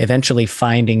eventually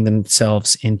finding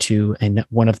themselves into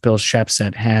one of Bill's traps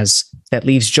that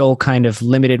leaves Joel kind of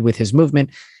limited with his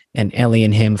movement, and Ellie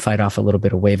and him fight off a little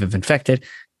bit of wave of infected,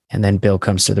 and then Bill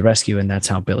comes to the rescue, and that's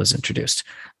how Bill is introduced.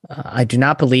 I do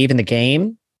not believe in the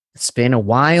game. It's been a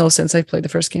while since I played the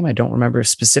first game. I don't remember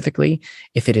specifically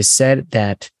if it is said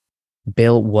that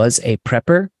Bill was a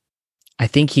prepper. I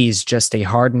think he's just a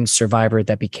hardened survivor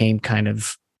that became kind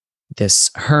of this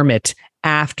hermit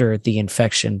after the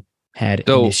infection had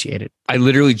initiated. I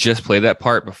literally just played that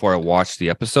part before I watched the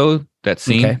episode, that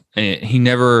scene. Okay. And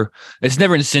it's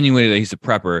never insinuated that he's a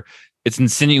prepper. It's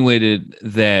insinuated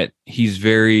that he's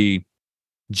very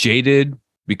jaded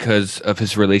because of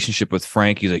his relationship with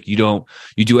Frank. He's like, you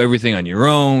do everything on your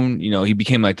own. He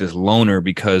became like this loner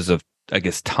because of, I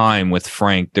guess, time with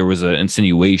Frank. There was an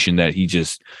insinuation that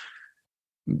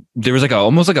there was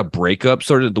almost like a breakup,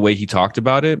 sort of the way he talked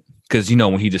about it. Because,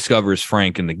 when he discovers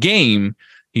Frank in the game,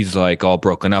 he's like all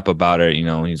broken up about it.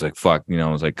 He's like, fuck,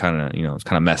 it's like kind of, it's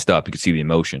kind of messed up. You could see the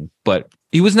emotion, but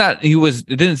it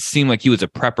didn't seem like he was a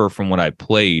prepper from what I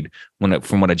played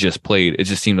from what I just played. It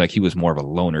just seemed like he was more of a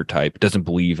loner type. Doesn't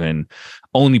believe in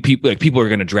only people, like people are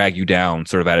going to drag you down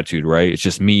sort of attitude, right? It's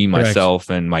just me, myself,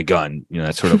 and my gun.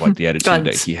 That's sort of like the attitude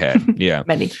that he had. Yeah.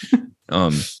 Many.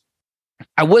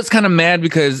 I was kind of mad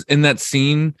because in that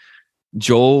scene,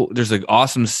 Joel, there's an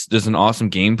awesome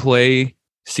gameplay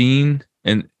scene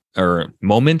or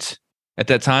moment at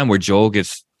that time where Joel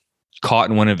gets caught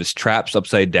in one of his traps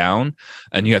upside down,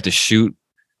 and you have to shoot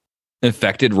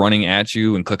infected running at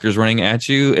you and clickers running at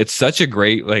you. It's such a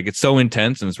great, it's so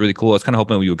intense and it's really cool. I was kind of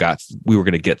hoping we were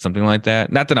going to get something like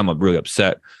that. Not that I'm really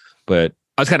upset, but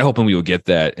I was kind of hoping we would get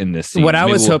that in this scene. What I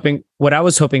was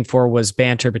hoping for was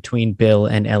banter between Bill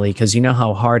and Ellie, because you know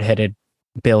how hard-headed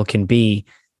Bill can be,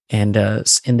 and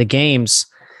in the games,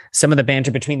 some of the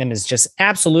banter between them is just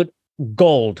absolute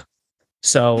gold.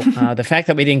 So the fact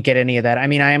that we didn't get any of that, I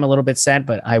mean, I am a little bit sad,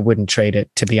 but I wouldn't trade it,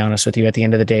 to be honest with you, at the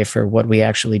end of the day, for what we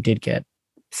actually did get.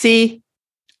 See,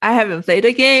 I haven't played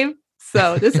a game,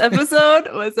 so this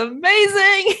episode was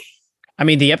amazing. I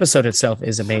mean, the episode itself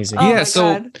is amazing.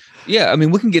 I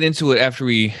mean, we can get into it after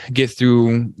we get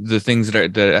through the things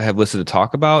that I have listed to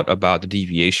talk about the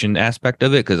deviation aspect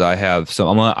of it, because I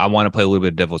want to play a little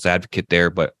bit of devil's advocate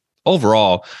there, but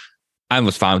overall, I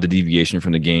was fine with the deviation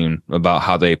from the game about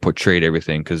how they portrayed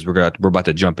everything, because we're about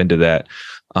to jump into that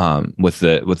with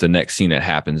the next scene that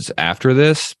happens after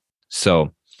this.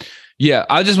 So, yeah,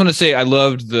 I just want to say I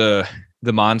loved the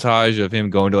the montage of him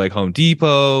going to like Home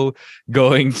Depot,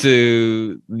 going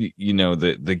to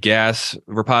the gas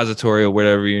repository or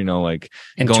whatever, like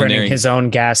and going turning there his own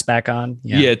gas back on.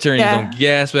 Turning his own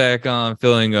gas back on,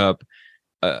 filling up.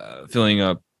 I'm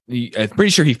pretty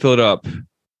sure he filled up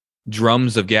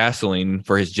drums of gasoline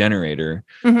for his generator,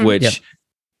 which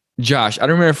Josh, I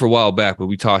don't remember for a while back, but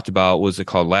we talked about, was it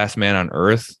called Last Man on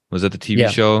Earth? Was that the TV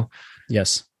show?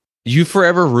 Yes. You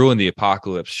forever ruined the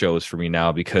apocalypse shows for me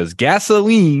now, because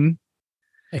gasoline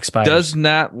expires. Does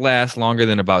not last longer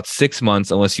than about 6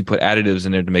 months unless you put additives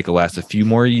in there to make it last a few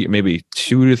more years, maybe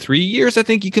 2 to 3 years. I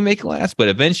think you can make it last, but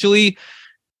eventually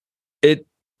it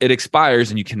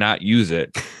expires and you cannot use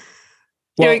it.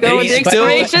 Here we go with the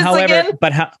expirations again.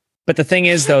 But the thing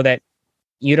is, though, that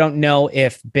you don't know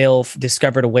if Bill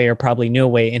discovered a way, or probably knew a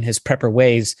way in his prepper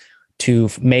ways, to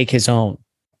make his own.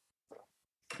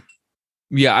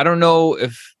 Yeah, I don't know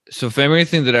if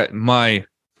everything that my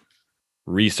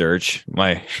research,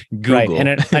 my Google, right,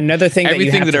 and another thing that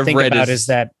you have that to I've think read about is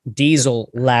that diesel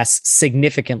lasts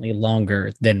significantly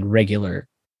longer than regular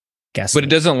gasoline.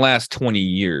 But it doesn't last 20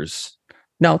 years.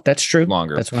 No, that's true.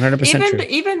 Longer. That's 100% true.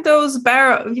 Even those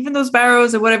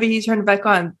barrows or whatever he turned back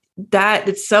on, that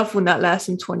itself will not last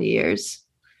him 20 years.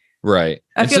 Right.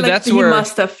 I feel like he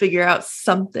must have figured out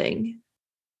something.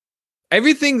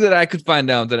 Everything that I could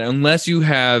find out, that unless you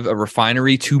have a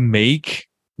refinery to make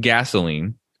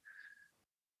gasoline,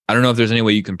 I don't know if there's any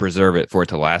way you can preserve it for it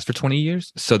to last for 20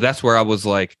 years. So that's where I was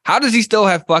like, how does he still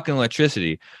have fucking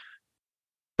electricity?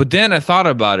 But then I thought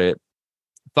about it.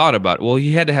 Well,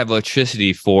 he had to have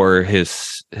electricity for his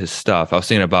stuff. I was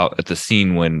saying about at the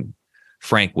scene when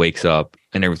Frank wakes up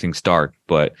and everything's dark,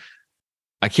 but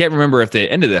I can't remember if they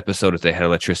ended the episode if they had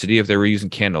electricity, if they were using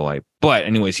candlelight. But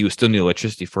anyways, he would still need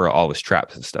electricity for all his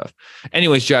traps and stuff.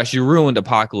 Anyways, Josh, you ruined the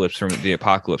apocalypse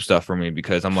stuff for me,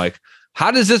 because I'm like,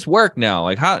 how does this work now?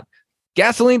 Like, how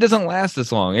gasoline doesn't last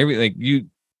this long. Everything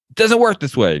doesn't work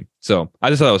this way. So I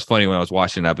just thought it was funny when I was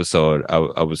watching an episode.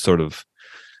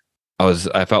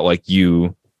 I felt like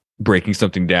you breaking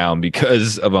something down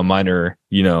because of a minor,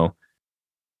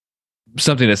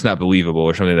 something that's not believable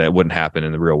or something that wouldn't happen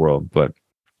in the real world, but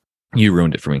you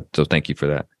ruined it for me. So thank you for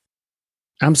that.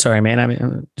 I'm sorry, man.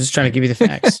 I'm just trying to give you the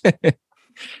facts.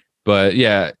 But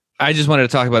yeah, I just wanted to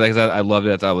talk about that because I loved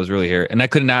it. I thought it was really here. And I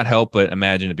could not help but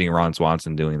imagine it being Ron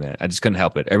Swanson doing that. I just couldn't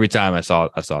help it. Every time I saw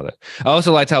that. I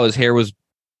also liked how his hair was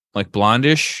like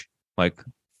blondish, like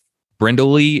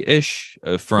brindley-ish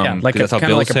from, like that's how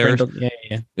Bill's hair.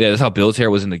 Yeah, that's how Bill's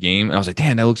hair was in the game. And I was like,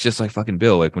 damn, that looks just like fucking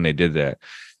Bill, like when they did that.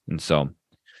 And so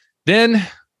then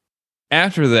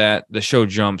after that, the show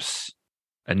jumps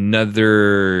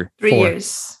another 3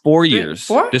 years. 4 years.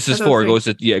 4? This is 4.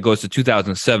 It goes to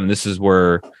 2007. This is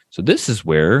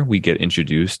where we get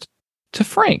introduced to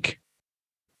Frank.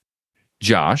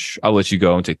 Josh, I'll let you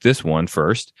go and take this one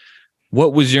first.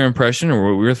 What was your impression, or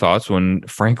what were your thoughts when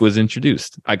Frank was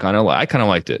introduced? I kind of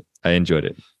liked it. I enjoyed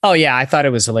it. Oh yeah, I thought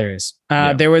it was hilarious.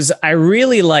 I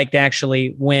really liked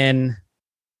actually when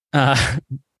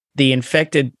the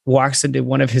infected walks into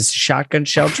one of his shotgun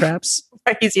shell traps,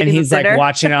 he's like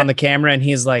watching it on the camera, and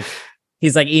he's like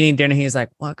eating dinner. He's like,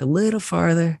 walk a little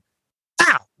farther.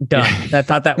 Ow! Done. I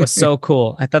thought that was so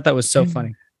cool. I thought that was so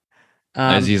funny.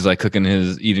 As he's like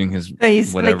eating his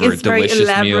whatever like, delicious very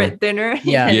elaborate meal. dinner.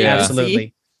 Yeah,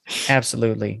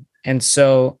 absolutely. And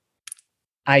so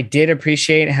I did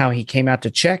appreciate how he came out to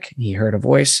check. He heard a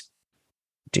voice.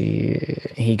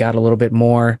 He got a little bit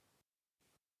more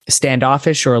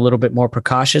standoffish or a little bit more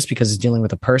precautious because he's dealing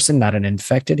with a person, not an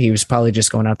infected. He was probably just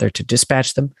going out there to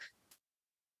dispatch them.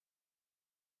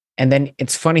 And then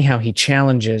it's funny how he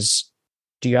challenges,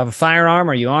 do you have a firearm?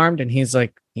 Are you armed? And he's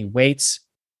like, he waits.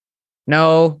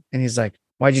 No. And he's like,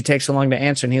 why'd you take so long to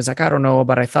answer? And he's like, I don't know,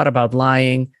 but I thought about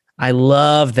lying. I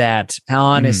love that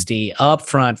honesty up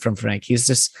front from Frank. He's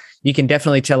just, you can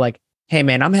definitely tell, like, hey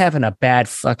man, I'm having a bad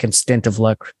fucking stint of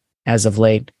luck as of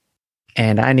late,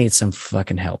 and I need some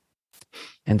fucking help.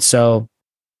 And so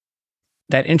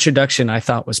that introduction I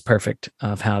thought was perfect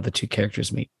of how the two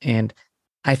characters meet. And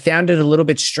I found it a little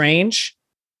bit strange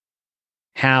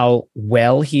how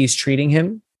well he's treating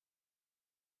him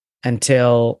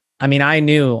until, I mean, I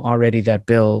knew already that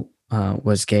Bill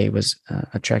was gay, was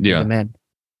attracted to men.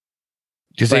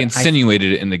 Because they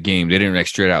insinuated it in the game. They didn't like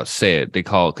straight out say it.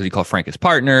 Because he called Frank his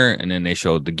partner, and then they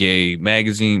showed the gay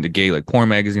magazine, the gay like porn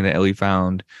magazine that Ellie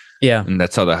found. Yeah. And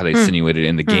that's how they insinuated it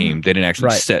in the game. They didn't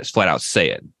actually flat out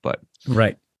say it, but.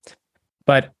 Right.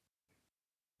 But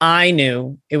I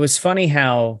knew it was funny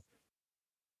how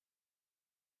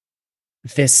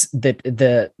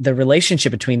the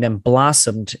relationship between them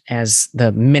blossomed as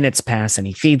the minutes pass, and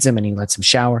he feeds him and he lets him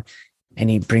shower. and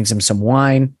he brings him some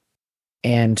wine.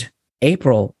 And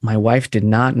April, my wife, did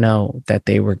not know that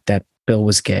that Bill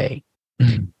was gay.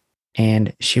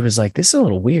 And she was like, this is a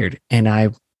little weird.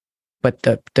 But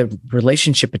the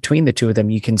relationship between the two of them,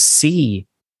 you can see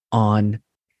on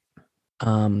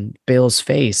Bill's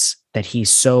face that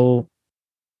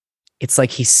it's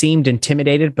like he seemed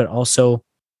intimidated, but also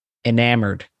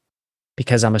enamored,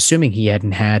 because I'm assuming he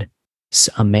hadn't had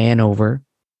a man over.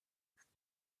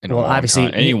 Well,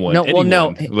 obviously, anyone, let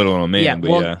alone a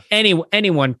man.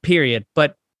 Anyone, period.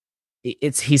 But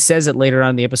he says it later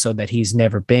on in the episode that he's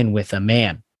never been with a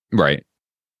man. Right.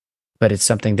 But it's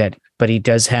something but he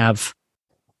does have,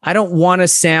 I don't want to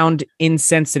sound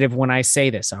insensitive when I say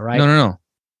this. All right. No.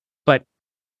 But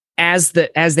as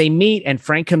they meet and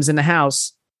Frank comes in the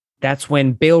house, that's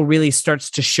when Bill really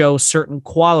starts to show certain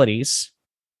qualities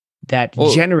that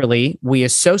generally we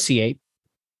associate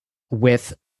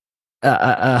with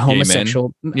a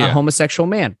homosexual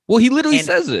man. Well, he literally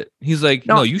says it. He's like,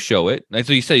 "No, you show it." That's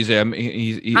what he says. I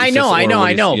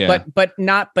know. Yeah. But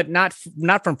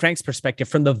not from Frank's perspective,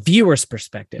 from the viewer's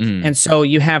perspective. And so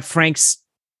you have Frank's,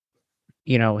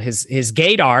 his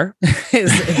gaydar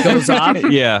goes off.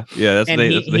 Yeah. That's and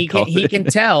what they call it. He can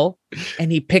tell,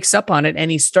 and he picks up on it, and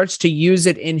he starts to use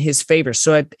it in his favor.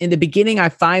 So in the beginning, I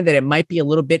find that it might be a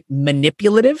little bit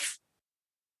manipulative,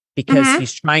 because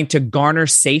he's trying to garner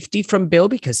safety from Bill,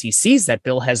 because he sees that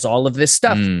Bill has all of this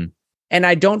stuff. And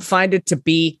I don't find it to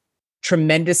be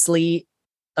tremendously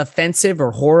offensive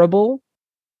or horrible,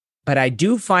 but I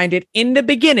do find it in the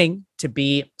beginning to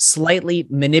be slightly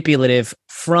manipulative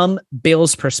from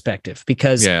Bill's perspective,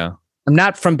 because I'm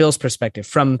not from Bill's perspective,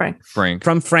 from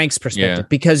Frank's perspective,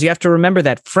 because you have to remember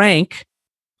that Frank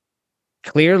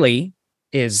clearly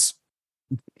is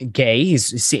gay.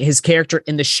 His character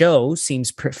in the show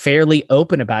seems fairly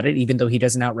open about it, even though he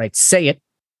doesn't outright say it,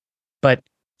 but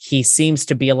he seems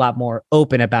to be a lot more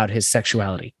open about his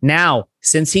sexuality. Now,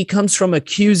 since he comes from a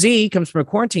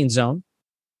quarantine zone,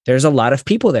 there's a lot of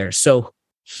people there. So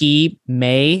he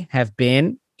may have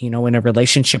been, in a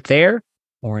relationship there,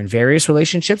 or in various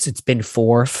relationships. It's been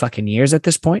 4 fucking years at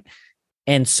this point.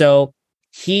 And so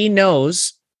he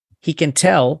can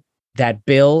tell that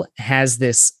Bill has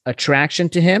this attraction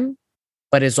to him,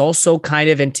 but is also kind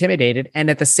of intimidated, and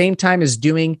at the same time is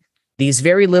doing these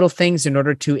very little things in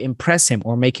order to impress him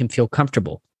or make him feel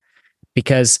comfortable.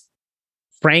 Because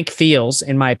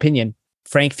in my opinion,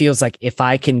 Frank feels like, if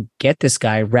I can get this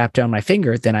guy wrapped around my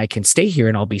finger, then I can stay here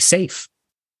and I'll be safe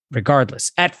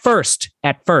regardless. At first.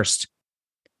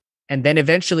 And then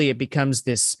eventually it becomes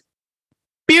this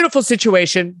beautiful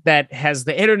situation that has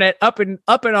the internet up in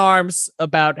arms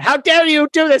about, how dare you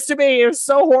do this to me? It was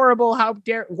so horrible.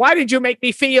 Why did you make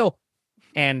me feel?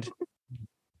 And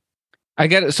I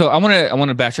get it. So I want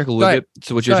to backtrack a little bit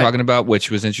to what you're talking about, which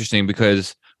was interesting,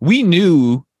 because we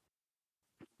knew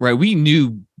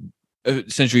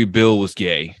essentially Bill was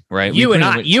gay, right? You and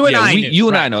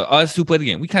I know, us who played the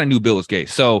game, we kind of knew Bill was gay.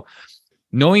 So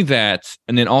knowing that,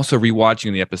 and then also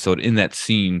rewatching the episode, in that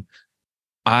scene,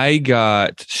 I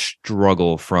got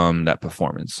struggle from that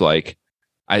performance,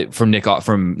 from Nick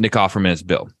Offerman as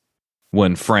Bill,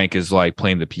 when Frank is like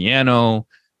playing the piano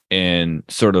and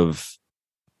sort of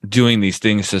doing these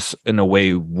things just in a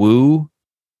way woo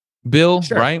Bill,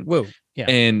 right? Woo, yeah.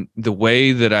 And the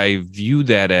way that I view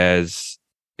that as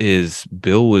is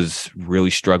Bill was really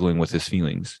struggling with his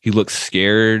feelings. He looks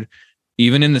scared.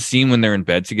 Even in the scene when they're in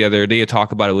bed together, they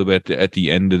talk about it a little bit at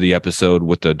the end of the episode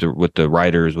with the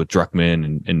writers, with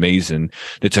Druckmann and Mason.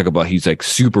 They talk about he's like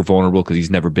super vulnerable because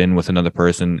he's never been with another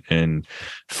person, and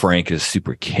Frank is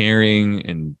super caring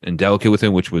and delicate with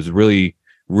him, which was really,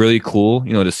 really cool,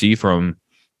 to see from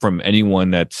anyone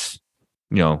that's,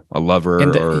 a lover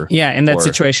in that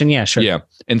situation. Yeah, sure. Yeah.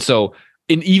 And so,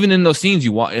 and even in those scenes,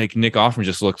 you want, like, Nick Offerman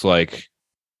just looks like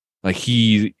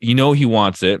he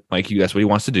wants it. Like that's what he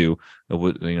wants to do.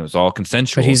 It's all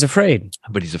consensual. But he's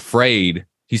afraid.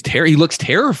 He looks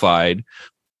terrified,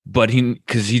 but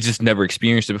because he just never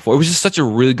experienced it before. It was just such a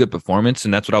really good performance,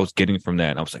 and that's what I was getting from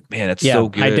that. And I was like, man, that's so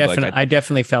good. I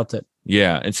definitely felt it.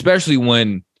 Yeah, especially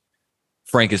when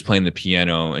Frank is playing the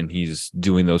piano and he's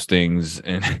doing those things,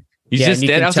 and he's just and you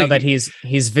can tell that he's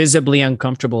visibly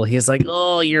uncomfortable. He's like,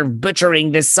 "Oh, you're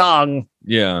butchering this song."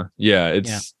 Yeah.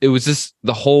 It was just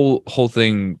the whole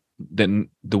thing. Then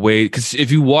the way, because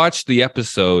if you watch the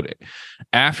episode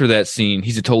after that scene,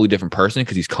 he's a totally different person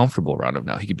because he's comfortable around him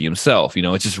now. He could be himself.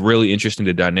 It's just really interesting,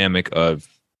 the dynamic of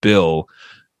Bill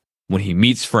when he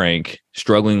meets Frank,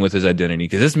 struggling with his identity,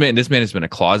 because this man has been a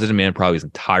closeted man probably his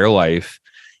entire life.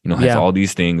 Has all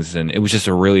these things, and it was just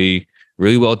a really,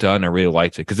 really well done. I really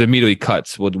liked it because it immediately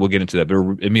cuts. We'll get into that, but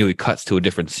it immediately cuts to a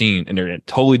different scene and they're in a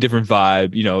totally different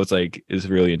vibe. You know, it's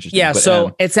really interesting. Yeah. But,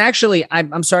 So it's actually,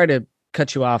 I'm sorry to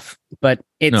cut you off, but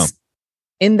it's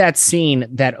in that scene,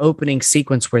 that opening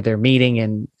sequence where they're meeting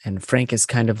and Frank is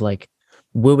kind of like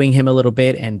wooing him a little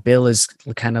bit and Bill is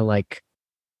kind of like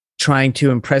trying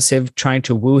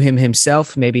to woo him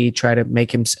himself, maybe try to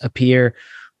make him appear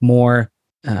more,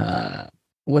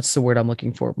 what's the word I'm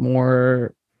looking for?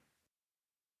 More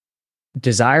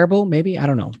desirable, maybe? I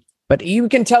don't know. But you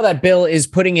can tell that Bill is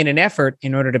putting in an effort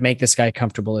in order to make this guy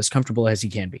comfortable as he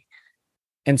can be.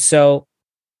 And so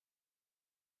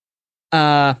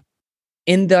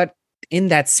in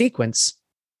that sequence,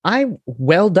 I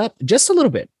welled up just a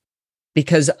little bit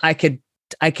because I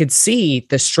could see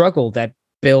the struggle that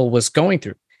Bill was going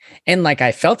through. And like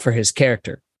I felt for his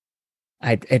character.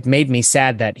 It made me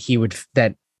sad that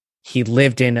he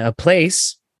lived in a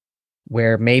place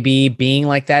where maybe being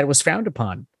like that was frowned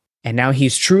upon. And now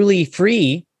he's truly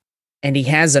free and he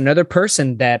has another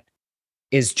person that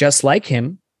is just like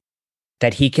him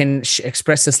that he can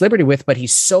express this liberty with, but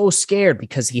he's so scared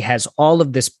because he has all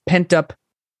of this pent up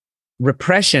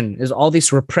repression, there's all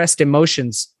these repressed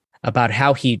emotions about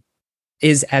how he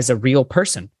is as a real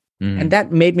person. And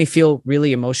that made me feel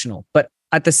really emotional. But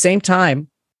at the same time,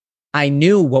 I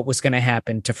knew what was going to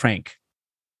happen to Frank.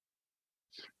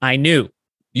 I knew.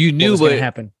 You knew what was going to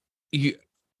happen.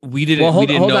 We didn't. Well,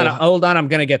 hold on. Hold on. I'm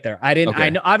going to get there. I didn't. Okay. I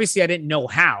know. Obviously, I didn't know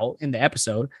how in the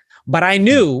episode, but I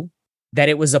knew that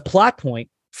it was a plot point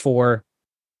for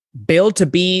Bill to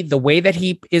be the way that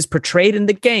he is portrayed in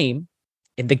the game.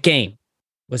 In the game,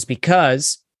 was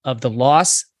because of the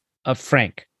loss of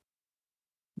Frank.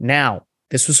 Now,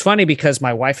 this was funny because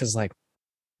my wife is like,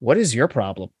 "What is your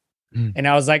problem?" And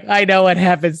I was like, "I know what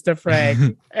happens to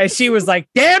Frank," and she was like,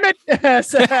 "Damn it!"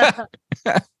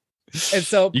 And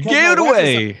so you gave it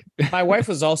away. My wife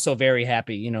was also very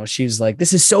happy. You know, she's like,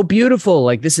 "This is so beautiful.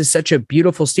 Like, this is such a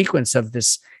beautiful sequence of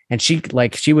this." And she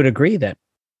would agree that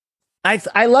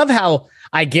I love how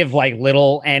I give like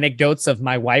little anecdotes of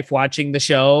my wife watching the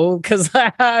show because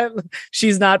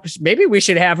she's not. Maybe we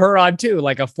should have her on too,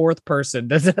 like a fourth person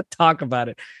to talk about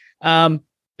it.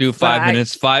 Do 5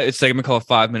 minutes. It's segment called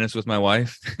 5 minutes with my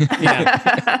wife.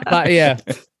 Yeah, yeah.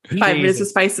 5 minutes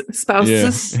with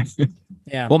spouses.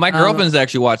 Yeah. Well, my girlfriend's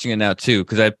actually watching it now too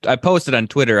because I posted on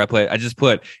Twitter. I just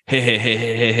put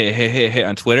hey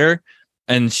on Twitter,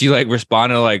 and she like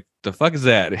responded like, "The fuck is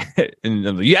that?" And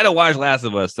I'm like, you had to watch Last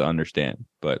of Us to understand.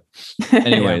 But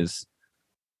anyways,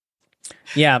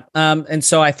 yeah. And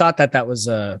so I thought that was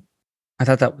I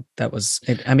thought that was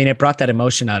it. I mean, it brought that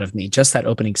emotion out of me. Just that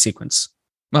opening sequence.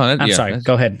 Oh, I'm sorry.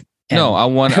 Go ahead. No, I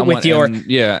want with your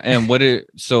and what it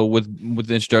so with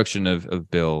the introduction of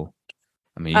Bill.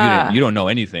 I mean, you don't know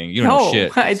anything. You don't know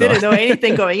shit. I didn't know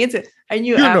anything going into it. I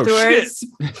knew afterwards.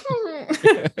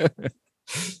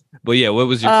 But yeah, what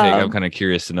was your take? I'm kind of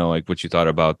curious to know like what you thought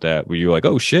about that. Were you like,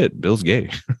 "Oh shit, Bill's gay"?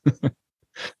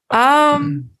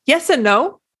 Yes and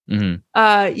no.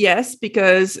 Mm-hmm. Yes,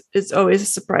 because it's always a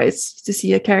surprise to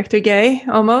see a character gay.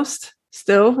 Almost it's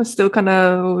still kind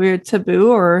of a weird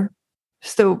taboo, or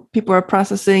still people are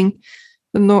processing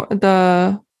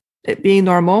it being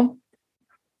normal.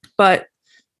 But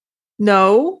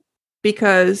no,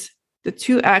 because the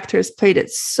two actors played it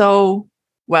so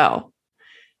well.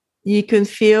 You can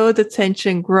feel the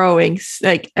tension growing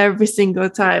like every single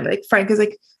time. Like Frank is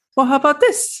like, "Well, how about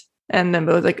this?" And then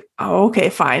Bill was like, "Oh, okay,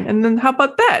 fine." And then how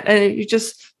about that? And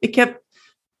it kept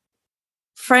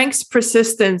Frank's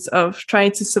persistence of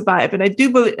trying to survive. And I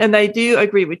do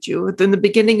agree with you. In the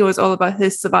beginning, it was all about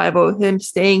his survival, him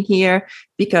staying here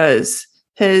because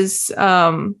his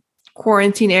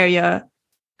quarantine area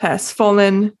has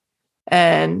fallen,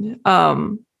 and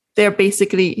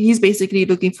he's basically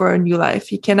looking for a new life.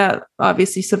 He cannot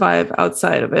obviously survive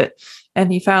outside of it,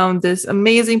 and he found this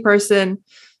amazing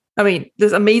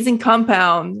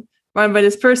compound run by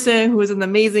this person who is an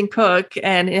amazing cook,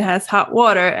 and it has hot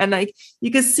water, and like you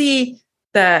could see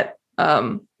that.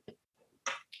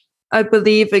 I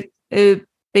believe it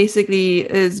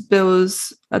basically is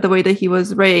Bill's the way that he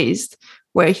was raised,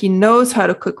 where he knows how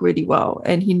to cook really well,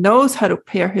 and he knows how to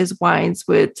pair his wines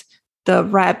with the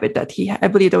rabbit that I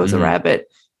believe there was a rabbit.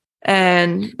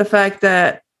 And the fact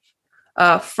that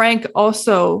Frank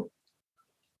also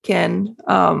can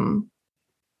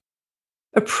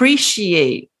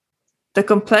appreciate the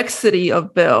complexity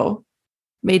of Bill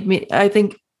made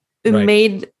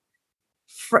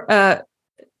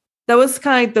that was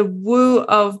kind of the woo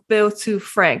of Bill to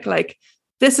Frank. Like,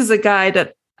 this is a guy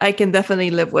that I can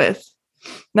definitely live with.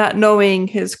 not knowing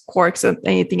his quirks or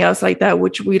anything else like that,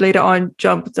 which we later on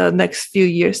jump the next few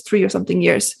years, 3 or something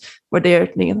years, where they're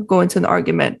going into an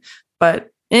argument. But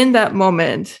in that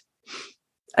moment,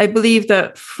 I believe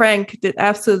that Frank did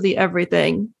absolutely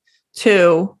everything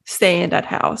to stay in that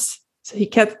house. So he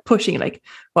kept pushing, like,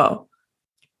 well,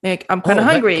 like, I'm kind of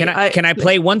hungry. Can I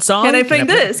play one song? Can I play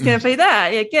this? Can I play that?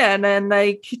 Again, and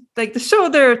like the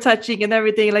shoulder touching and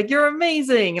everything. Like, you're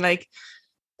amazing. Like,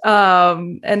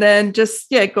 and then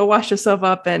just go wash yourself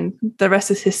up, and the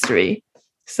rest is history.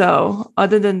 So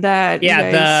other than that,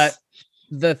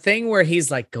 the thing where he's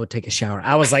like, go take a shower.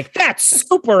 I was like, that's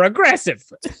super aggressive.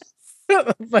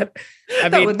 But I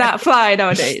mean, that would not fly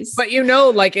nowadays. But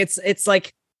like it's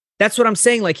like, that's what I'm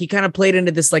saying. Like, he kind of played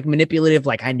into this like manipulative,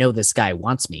 like, I know this guy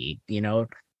wants me,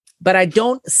 but I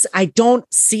don't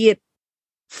see it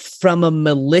from a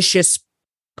malicious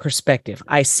perspective.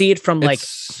 I see it from like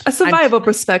a survival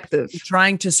perspective,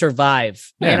 trying to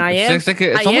survive. Yeah, and it's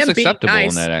almost acceptable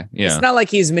in that. Yeah, it's not like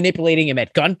he's manipulating him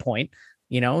at gunpoint.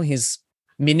 He's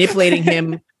manipulating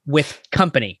him with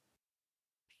company.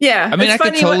 Yeah, I mean, I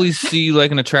could totally see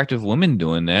like an attractive woman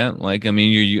doing that. Like, I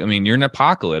mean, you're in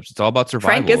Apocalypse. It's all about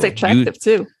survival. Frank is attractive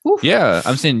too. Oof. Yeah,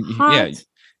 I'm saying,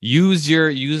 use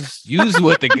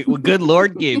what the good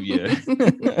Lord gave you.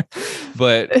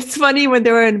 But it's funny when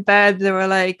they were in bed, they were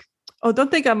like, "Oh,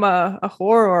 don't think I'm a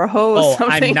whore or a hoe or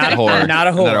something." I'm not a whore. I'm not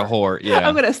a whore. Not a whore. Yeah,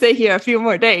 I'm gonna stay here a few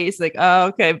more days. Like, oh,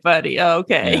 okay, buddy. Oh,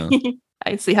 okay, yeah.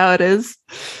 I see how it is.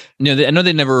 I know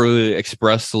they never really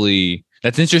expressly.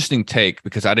 That's an interesting take,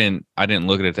 because I didn't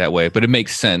look at it that way, but it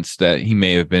makes sense that he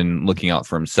may have been looking out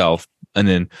for himself, and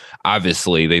then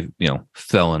obviously they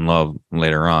fell in love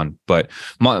later on. But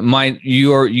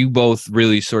you both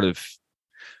really sort of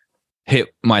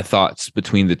hit my thoughts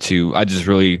between the two. I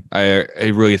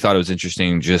really thought it was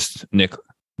interesting, just Nick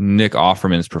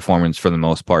Offerman's performance, for the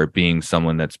most part, being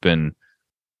someone that's been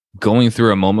going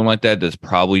through a moment like that's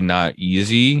probably not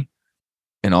easy.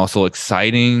 And also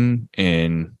exciting,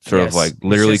 and sort of like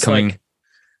literally coming like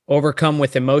overcome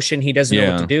with emotion. He doesn't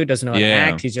know what to do, doesn't know how to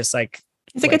act. He's just like,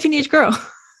 he's like a teenage girl.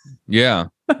 Yeah.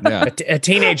 a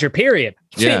teenager, period.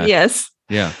 Yeah. Yes.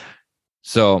 Yeah.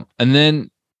 So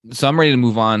I'm ready to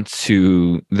move on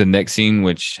to the next scene,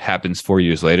 which happens 4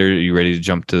 years later. Are you ready to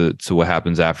jump to what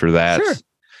happens after that? Sure.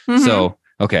 Mm-hmm. So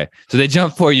okay, so they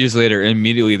jump 4 years later, and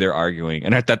immediately they're arguing,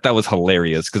 and I thought that was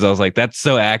hilarious, because I was like, "That's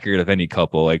so accurate of any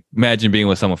couple." Like, imagine being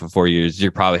with someone for 4 years;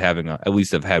 you're probably having at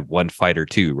least have had one fight or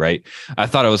two, right? I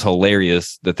thought it was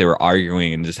hilarious that they were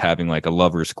arguing and just having like a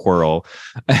lover's quarrel,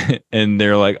 and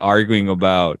they're like arguing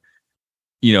about,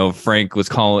 Frank was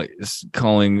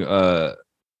calling.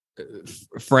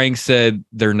 Frank said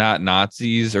they're not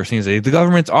Nazis, or seems like the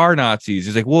governments are Nazis.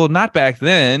 He's like, well, not back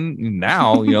then.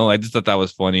 Now, I just thought that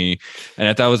was funny, and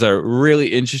I thought it was a really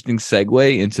interesting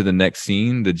segue into the next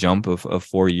scene, the jump of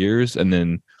 4 years, and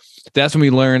then that's when we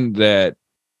learned that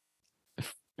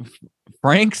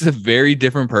Frank's a very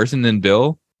different person than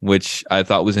Bill, which I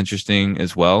thought was interesting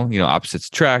as well. Opposites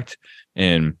attract,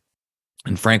 and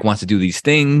Frank wants to do these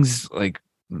things like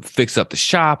fix up the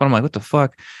shop. And I'm like, what the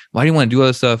fuck? Why do you want to do all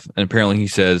this stuff? And apparently he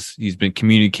says he's been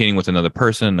communicating with another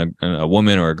person, a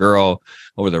woman or a girl,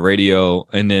 over the radio.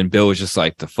 And then Bill was just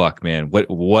like, the fuck, man,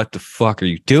 what the fuck are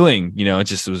you doing?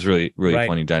 It was really, really right.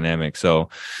 Funny dynamic. So,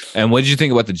 and what did you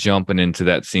think about the jumping into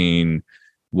that scene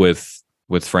with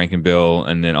Frank and Bill,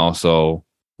 and then also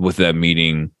with that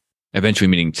eventually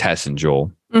meeting Tess and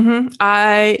Joel? Mm-hmm.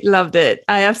 I loved it.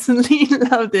 I absolutely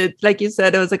loved it. Like you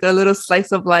said, it was like a little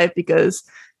slice of life, because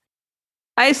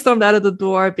I stormed out of the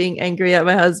door being angry at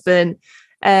my husband,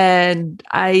 and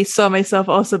I saw myself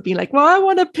also being like, well, I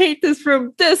want to paint this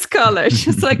from this color.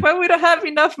 Just like, well, we don't have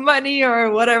enough money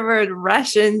or whatever,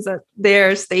 rations at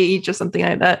their stage or something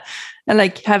like that. And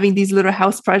like having these little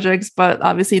house projects, but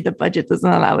obviously the budget doesn't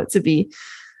allow it to be.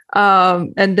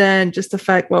 And then just the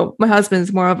fact, well, my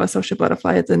husband's more of a social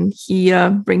butterfly than he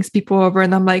brings people over,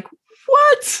 and I'm like,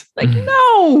 what? Like,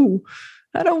 no,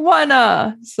 I don't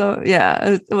wanna. So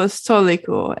yeah, it was totally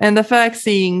cool. And the fact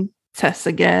seeing Tess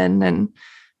again and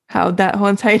how that whole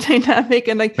entire dynamic,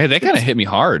 and like, man, that kind of hit me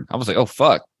hard. I was like, oh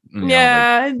fuck.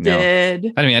 It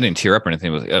did. I didn't tear up or anything.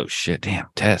 I was like, oh shit, damn,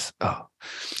 Tess. Oh,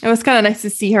 it was kind of nice to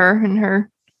see her in her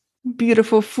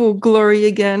beautiful full glory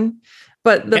again.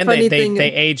 But the funny thing,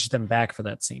 they aged them back for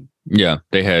that scene. Yeah,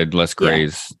 they had less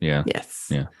grays. Yeah.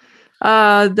 Yes. Yeah.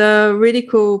 The really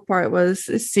cool part was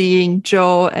seeing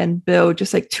Joel and Bill,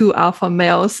 just like two alpha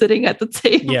males sitting at the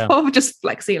table, just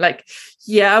flexing, like,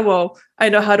 yeah, well, I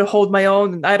know how to hold my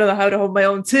own, and I don't know how to hold my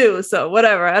own too. So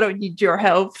whatever, I don't need your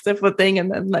help, type of thing.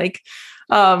 And then like,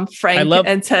 Frank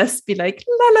and Tess be like,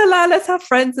 la la la, let's have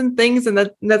friends and things. And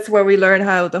that's where we learn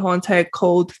how the whole entire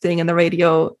code thing in the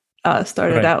radio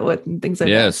started out with and things like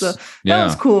that. So that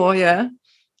was cool. Yeah.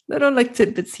 Little like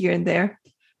tidbits here and there.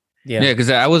 Yeah, because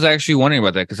I was actually wondering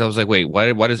about that because I was like, wait,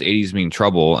 why does 80s mean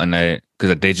trouble? And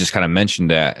because they just kind of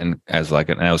mentioned that and as like,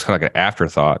 and it was kind of like an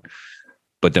afterthought.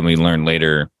 But then we learned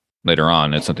later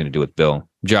on it's something to do with Bill.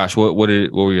 Josh, what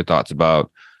were your thoughts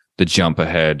about the jump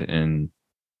ahead and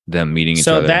them meeting each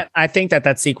other? So I think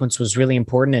that sequence was really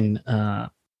important in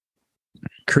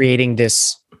creating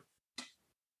this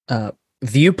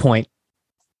viewpoint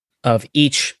of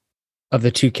each of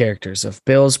the two characters, of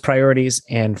Bill's priorities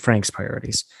and Frank's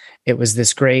priorities. It was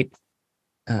this great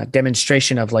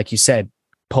demonstration of, like you said,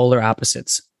 polar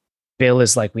opposites. Bill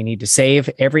is like, we need to save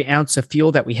every ounce of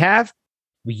fuel that we have.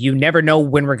 You never know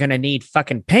when we're going to need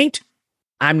fucking paint.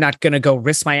 I'm not going to go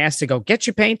risk my ass to go get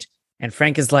you paint. And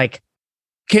Frank is like,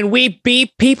 can we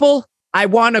be people? I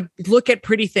want to look at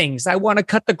pretty things. I want to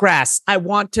cut the grass. I'll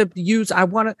cut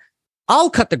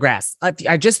the grass.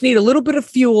 I just need a little bit of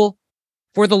fuel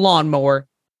for the lawnmower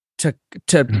to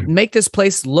make this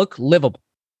place look livable.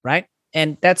 Right.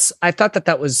 And I thought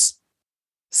that was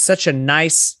such a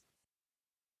nice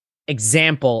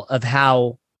example of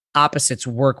how opposites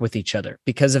work with each other,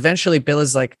 because eventually Bill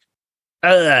is like,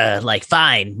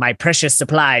 fine, my precious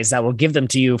supplies, I will give them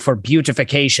to you for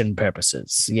beautification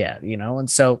purposes. Yeah. And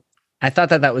so I thought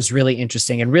that was really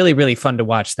interesting and really, really fun to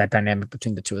watch that dynamic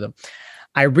between the two of them.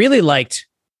 I really liked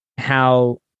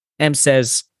how M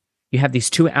says you have these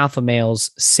two alpha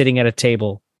males sitting at a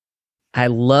table. I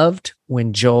loved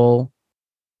when Joel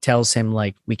tells him,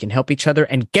 like, we can help each other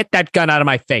and get that gun out of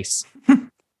my face.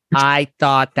 I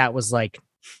thought that was like,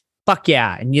 fuck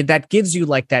yeah. And that gives you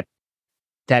like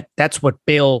that's what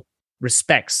Bill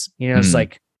respects. It's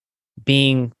like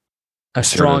being a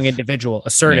strong individual,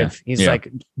 assertive. Yeah. He's like,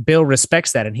 Bill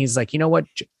respects that. And he's like, you know what?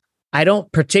 I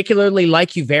don't particularly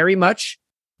like you very much,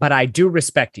 but I do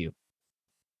respect you.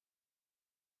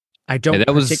 I don't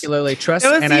particularly trust.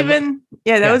 That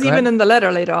was even in the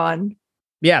letter later on.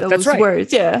 Yeah, that's right.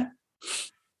 Words, yeah.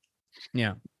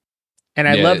 Yeah. And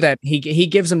I love that he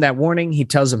gives him that warning. He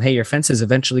tells him, hey, your fence is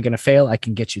eventually going to fail. I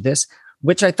can get you this,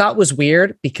 which I thought was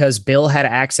weird because Bill had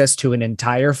access to an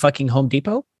entire fucking Home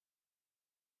Depot.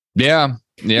 Yeah.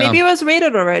 Maybe it was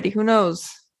raided already. Who knows?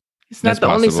 He's not the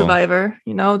only survivor.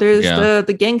 There's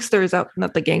the gangsters out,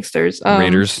 not the gangsters.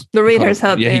 Raiders. The raiders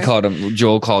out there. Yeah,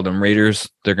 Joel called them raiders.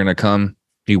 They're going to come.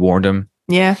 He warned them.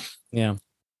 Yeah. Yeah.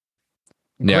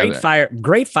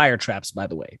 Great fire traps, by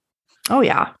the way. Oh,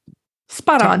 yeah.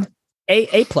 Spot on.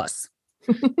 A plus.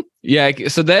 Yeah.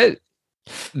 So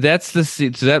that's the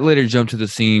scene. So that later jumped to the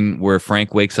scene where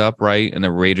Frank wakes up, right? And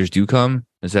the raiders do come.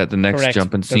 Is that the next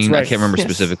jumping scene? Right. I can't remember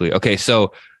specifically. Okay.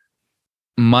 So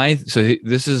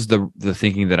this is the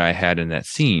thinking that I had in that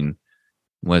scene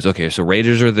was, okay, so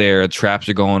raiders are there, traps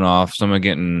are going off, some are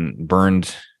getting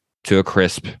burned to a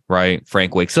crisp, right?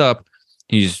 Frank wakes up,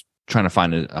 he's trying to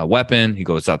find a weapon, he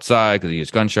goes outside because he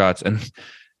hears gunshots, and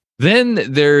then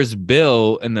there's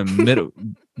Bill in the middle.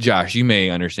 Josh, you may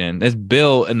understand. There's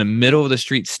Bill in the middle of the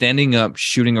street standing up,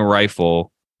 shooting a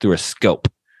rifle through a scope.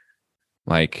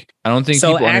 Like, I don't think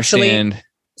people understand.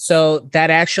 So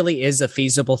that actually is a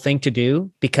feasible thing to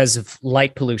do because of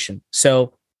light pollution.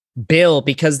 So Bill,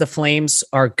 because the flames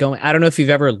are going, I don't know if you've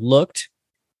ever looked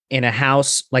in a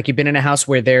house, like you've been in a house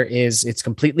where it's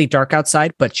completely dark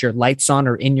outside, but your lights on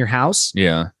are in your house.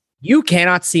 Yeah. You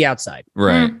cannot see outside.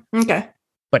 Right. Okay.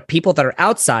 But people that are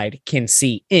outside can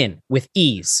see in with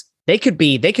ease. They could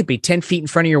be 10 feet in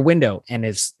front of your window and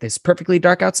it's perfectly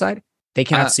dark outside. They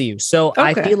cannot see you. So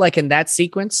I feel like in that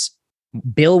sequence,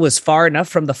 Bill was far enough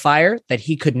from the fire that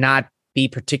he could not be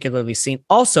particularly seen.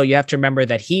 Also, you have to remember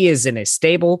that he is in a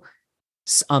stable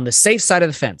on the safe side of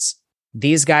the fence.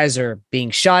 These guys are being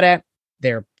shot at.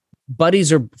 Their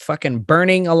buddies are fucking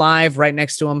burning alive right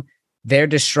next to him. They're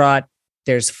distraught.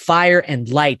 There's fire and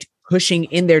light pushing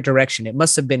in their direction. It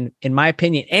must have been, in my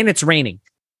opinion, and it's raining.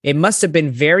 It must have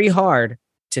been very hard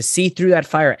to see through that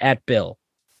fire at Bill.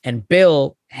 And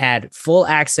Bill had full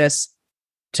access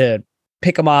to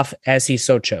pick him off as he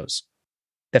so chose.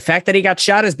 The fact that he got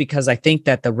shot is because I think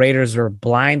that the Raiders were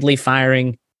blindly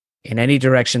firing in any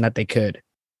direction that they could.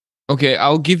 Okay,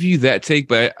 I'll give you that take,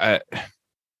 but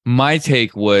my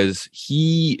take was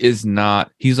he's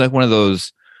like one of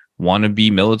those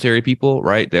wannabe military people,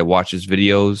 right? That watches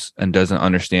videos and doesn't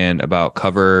understand about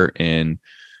cover and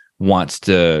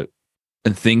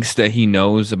thinks that he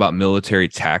knows about military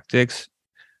tactics.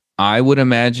 I would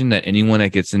imagine that anyone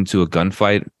that gets into a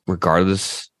gunfight,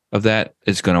 regardless of that,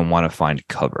 is going to want to find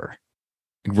cover.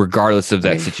 regardless of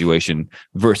that situation,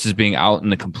 versus being out in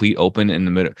the complete open in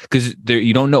the middle, because there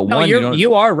you don't know. No,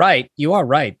 you are right. You are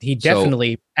right. He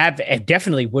definitely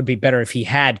definitely would be better if he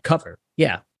had cover.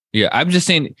 Yeah. Yeah, I'm just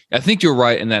saying, I think you're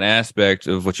right in that aspect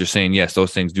of what you're saying. Yes,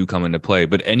 those things do come into play.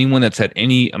 But anyone that's had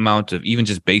any amount of even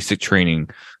just basic training,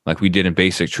 like we did in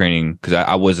basic training, because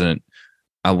I wasn't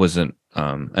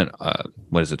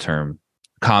what is the term?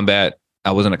 Combat.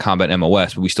 I wasn't a combat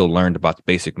MOS, but we still learned about the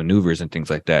basic maneuvers and things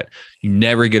like that. You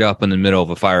never get up in the middle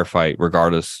of a firefight,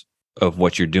 regardless of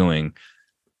what you're doing,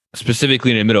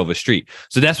 specifically in the middle of a street.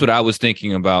 So that's what I was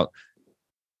thinking about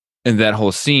in that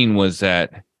whole scene, was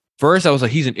that first I was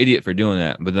like, he's an idiot for doing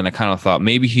that. But then I kind of thought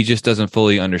maybe he just doesn't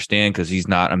fully understand because he's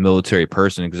not a military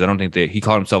person, because I don't think that he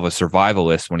called himself a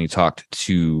survivalist when he talked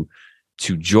to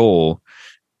Joel.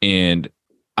 And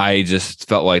I just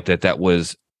felt like that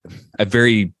was a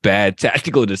very bad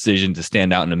tactical decision to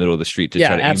stand out in the middle of the street to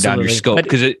try to aim down your scope,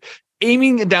 because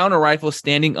aiming down a rifle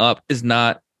standing up is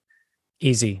not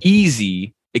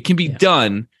easy. It can be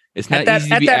done. It's not at easy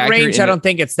that, to be at that accurate range. I don't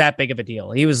think it's that big of a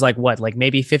deal. He was like what, like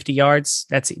maybe 50 yards.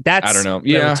 That's I don't know.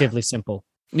 Relatively simple.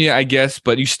 Yeah, I guess,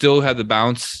 but you still have the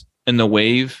bounce and the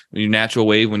wave, your natural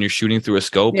wave when you're shooting through a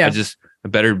scope. Yeah. I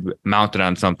better mount it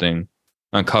on something,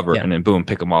 on cover, and then boom,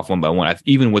 pick them off one by one.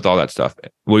 Even with all that stuff.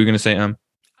 What are you going to say, Em?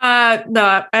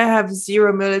 No, I have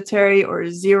zero military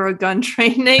or zero gun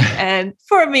training, and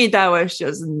for me that was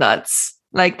just nuts.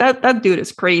 Like that dude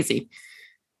is crazy.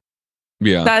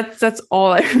 Yeah, that's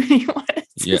all I really wanted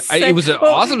to say. It was an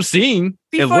awesome scene.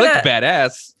 It looked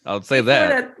badass. I'll say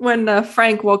that. When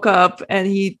Frank woke up and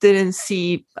he didn't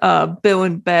see Bill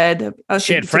in bed,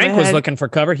 Frank was looking for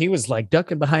cover. He was like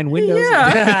ducking behind windows.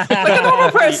 Yeah, like a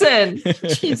normal person.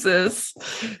 Jesus.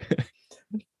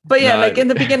 But yeah, like in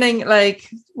the beginning, like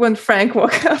when Frank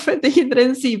woke up and he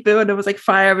didn't see Bill and there was like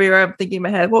fire everywhere, I'm thinking in my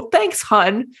head, well, thanks,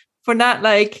 hun, for not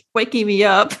like waking me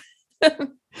up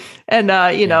and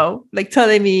like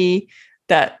telling me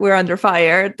that we're under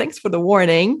fire. Thanks for the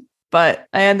warning. But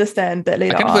I understand that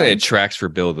later on. I kind of feel like it tracks for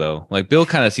Bill though. Like Bill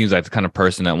kind of seems like the kind of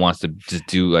person that wants to just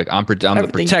do like, I'm the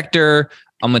protector.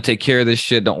 I'm going to take care of this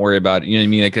shit. Don't worry about it. You know what I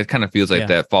mean? Like it kind of feels like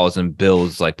that falls in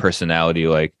Bill's like personality.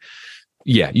 Like,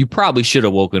 yeah, you probably should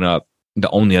have woken up the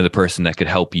only other person that could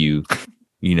help you,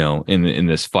 in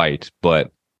this fight.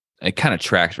 But it kind of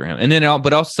tracks for him. And then,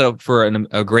 but also for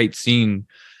a great scene,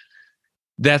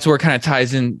 that's where it kind of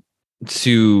ties in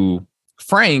to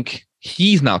Frank.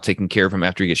 He's now taking care of him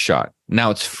after he gets shot.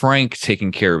 Now it's Frank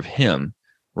taking care of him,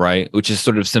 right? Which is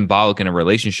sort of symbolic in a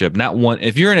relationship.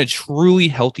 If you're in a truly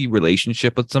healthy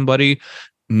relationship with somebody,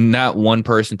 not one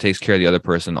person takes care of the other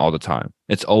person all the time.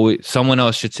 It's always someone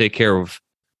else should take care of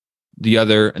the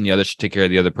other, and the other should take care of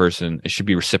the other person. It should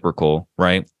be reciprocal,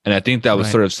 right? And I think that was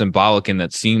sort of symbolic in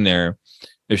that scene there,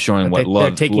 is showing what love.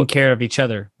 They're taking care of each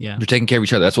other. Yeah, they're taking care of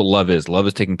each other. That's what love is. Love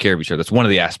is taking care of each other. That's one of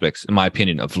the aspects, in my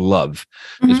opinion, of love.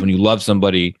 Is when you love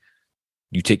somebody,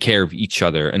 you take care of each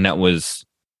other, and that was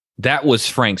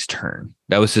Frank's turn.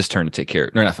 That was his turn to take care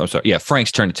of. No, I'm sorry. Yeah,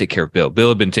 Frank's turn to take care of Bill. Bill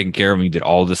had been taking care of him. He did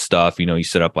all this stuff. He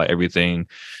set up like everything.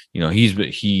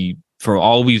 From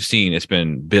all we've seen, it's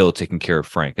been Bill taking care of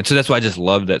Frank. And so that's why I just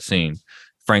love that scene.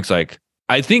 Frank's like,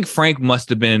 I think Frank must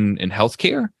have been in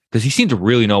healthcare because he seemed to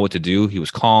really know what to do. He was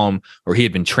calm, or he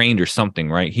had been trained or something,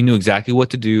 right? He knew exactly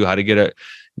what to do, how to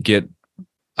get.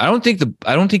 I don't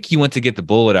think he went to get the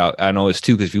bullet out. I know it's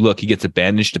too, because if you look, he gets a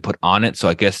bandage to put on it. So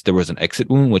I guess there was an exit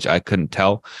wound, which I couldn't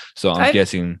tell. So I'm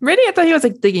guessing. Really, I thought he was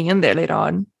like digging in there later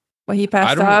on when he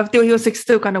passed off. He was like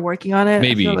still kind of working on it.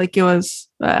 Maybe I feel like it was.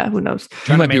 Who knows?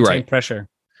 You might be right. Pressure.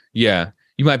 Yeah,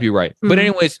 you might be right. But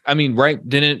anyways, I mean, right?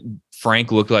 Didn't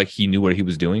Frank look like he knew what he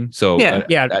was doing? So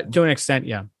to an extent,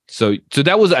 yeah. So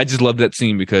that was. I just loved that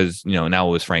scene because now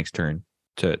it was Frank's turn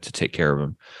to take care of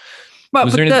him.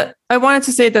 But I wanted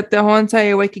to say that the whole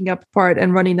entire waking up part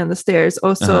and running down the stairs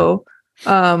also,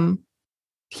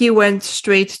 he went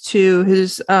straight to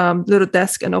his little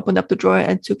desk and opened up the drawer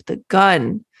and took the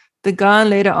gun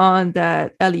later on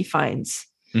that Ellie finds.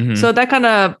 Mm-hmm. So that kind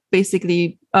of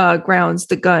basically grounds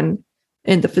the gun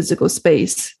in the physical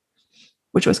space,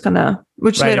 which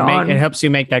later on. It helps you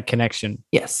make that connection.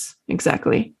 Yes,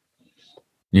 exactly.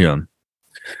 Yeah.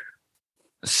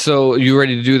 So you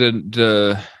ready to do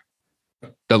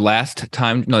the last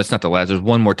time? No, it's not the last. There's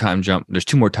one more time jump. There's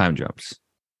two more time jumps,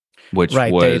 which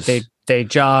was they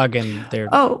jog and they're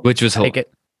which was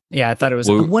yeah. I thought it was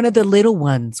one of the little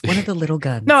ones, one of the little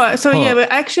guns. No, so yeah,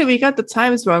 but actually we got the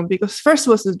times wrong because first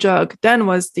was the jog, then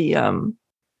was the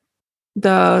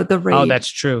the raid. Oh, that's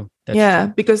true.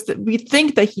 Because we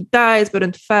think that he dies, but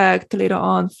in fact, later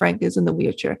on, Frank is in the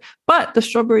wheelchair. But the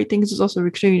strawberry thing is also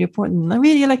extremely important. I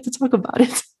really like to talk about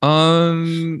it.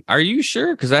 Are you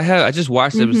sure? Because I just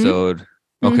watched the episode.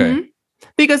 Okay.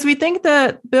 Because we think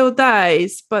that Bill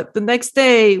dies, but the next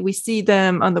day we see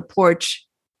them on the porch.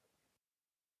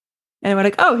 And we're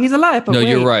like, oh, he's alive. But no, wait,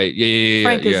 you're right. Yeah.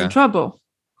 Frank is in trouble.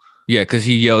 Yeah, because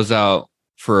he yells out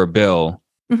for a Bill.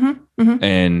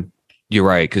 And you're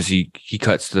right, because he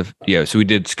cuts so we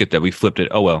did skip that. We flipped it.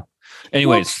 Oh, well.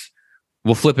 Anyways,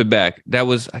 we'll flip it back. That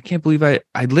was, I can't believe I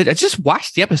just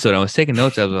watched the episode. I was taking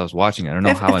notes as I was watching. I don't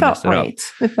know how I messed it up.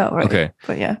 It felt right. Okay.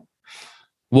 But yeah.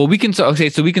 Well, we can so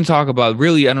we can talk about,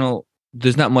 really, I don't know,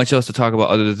 there's not much else to talk about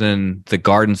other than the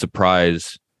garden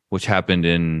surprise, which happened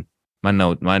in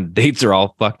my dates are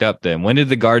all fucked up then. When did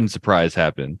the garden surprise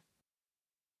happen?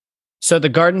 So the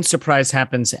garden surprise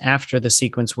happens after the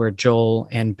sequence where Joel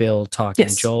and Bill talk.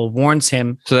 Yes. And Joel warns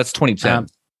him. So that's 2010.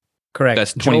 Correct.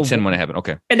 That's 2010 when it happened.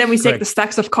 Okay. And then we see the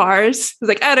stacks of cars. It's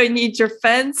like, I don't need your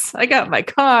fence. I got my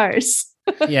cars.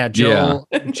 Yeah. Joel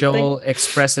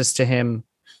expresses to him,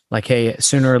 like, hey,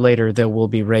 sooner or later there will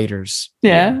be raiders.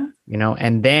 Yeah.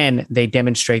 And then they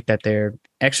demonstrate that they're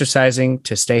exercising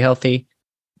to stay healthy,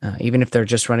 even if they're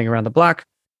just running around the block.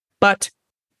 But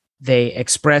they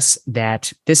express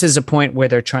that this is a point where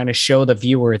they're trying to show the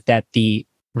viewer that the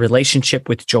relationship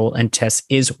with Joel and Tess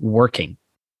is working.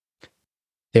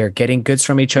 They're getting goods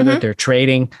from each other. They're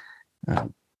trading,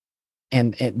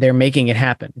 and they're making it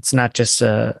happen. It's not just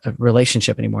a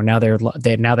relationship anymore. Now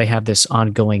they have this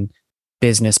ongoing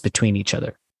business between each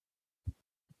other.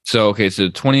 So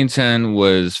 2010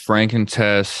 was Frank and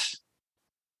Tess,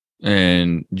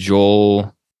 and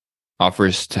Joel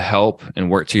offers to help and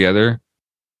work together.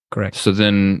 Correct. So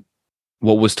then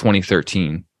what was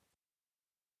 2013?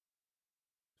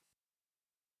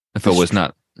 If it was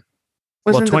not.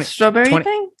 Wasn't the strawberry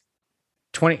thing?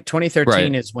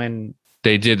 2013 is when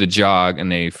they did the jog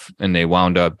and they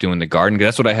wound up doing the garden.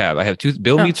 That's what I have. I have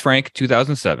Bill Meets Frank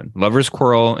 2007, Lovers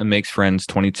Quarrel and Makes Friends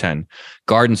 2010,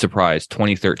 Garden Surprise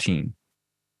 2013.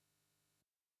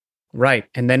 Right.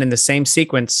 And then in the same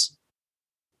sequence.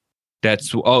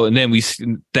 That's when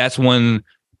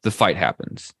the fight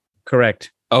happens.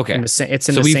 Correct. Okay. It's in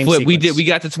so the same sequence. We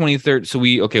got to 2013. So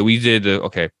we did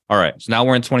okay. All right. So now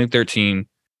we're in 2013.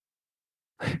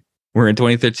 We're in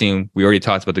 2013. We already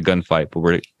talked about the gunfight,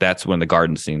 but that's when the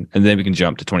garden scene, and then we can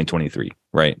jump to 2023,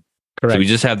 right? Correct. So we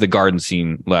just have the garden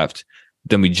scene left.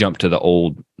 Then we jump to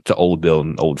old Bill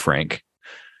and old Frank.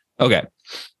 Okay.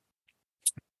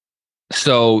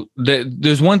 So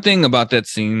there's one thing about that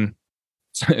scene.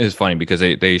 It's funny because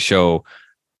they show,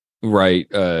 right,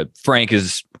 Frank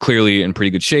is clearly in pretty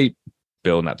good shape,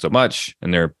 Bill not so much,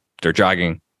 and they're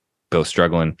jogging, Bill's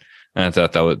struggling. And I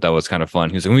thought that was kind of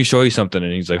fun. He's like, let me show you something.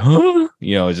 And he's like, huh?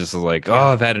 It's just like, oh,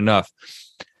 I've had enough.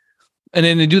 And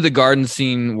then they do the garden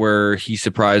scene where he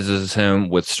surprises him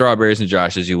with strawberries. And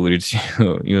Josh, as you alluded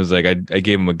to, he was like, I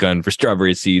gave him a gun for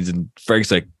strawberry seeds. And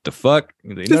Frank's like, the fuck?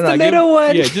 Like, just a little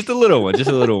one. Yeah, just a little one. Just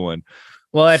a little one.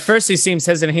 Well, at first he seems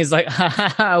hesitant. He's like,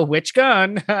 which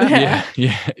gun? Yeah.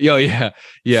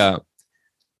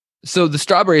 So the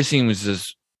strawberry scene was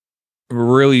just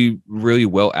really, really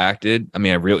well acted. I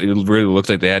mean, it really looks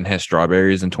like they hadn't had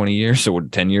strawberries in 20 years or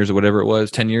 10 years or whatever it was,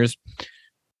 10 years.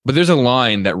 But there's a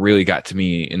line that really got to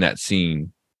me in that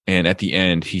scene. And at the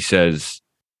end,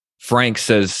 Frank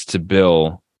says to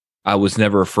Bill, I was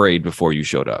never afraid before you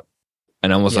showed up.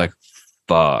 And I was like,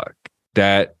 fuck,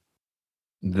 that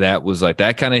was like,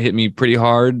 that kind of hit me pretty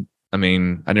hard. I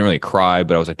mean, I didn't really cry,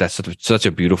 but I was like, that's such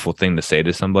a beautiful thing to say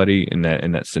to somebody in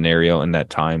that scenario, in that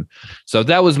time. So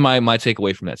that was my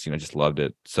takeaway from that scene. I just loved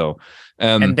it. So,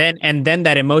 and then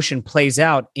that emotion plays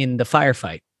out in the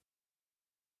firefight,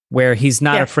 where he's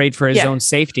not afraid for his own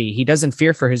safety. He doesn't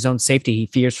fear for his own safety. He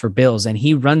fears for Bill's, and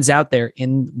he runs out there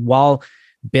while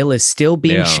Bill is still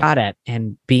being shot at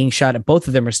and being shot at. Both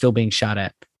of them are still being shot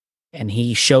at, and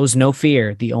he shows no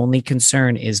fear. The only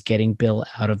concern is getting Bill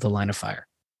out of the line of fire.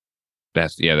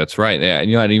 That's right. Yeah, I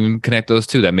didn't even connect those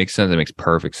two. That makes sense. That makes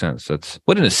perfect sense. That's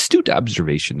what an astute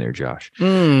observation there, Josh.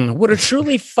 What a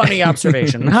truly funny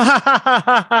observation.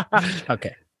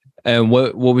 Okay. And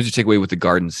what was your takeaway with the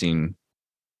garden scene?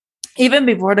 Even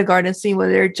before the garden scene,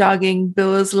 when they're jogging,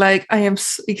 Bill is like,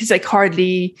 he's like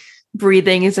hardly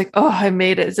breathing. He's like, oh, I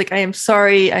made it. It's like, I am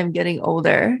sorry, I'm getting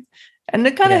older. And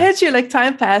it kind of hits you like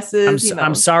time passes.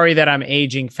 I'm sorry that I'm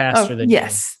aging faster than you.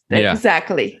 Yes,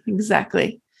 exactly.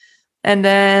 And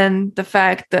then the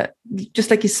fact that,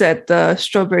 just like you said, the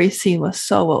strawberry scene was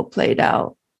so well played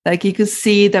out. Like you could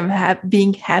see them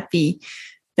being happy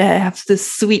they have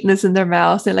this sweetness in their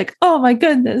mouths. They're like, oh my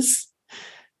goodness.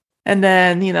 And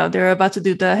then, you know, they're about to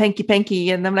do the hanky panky,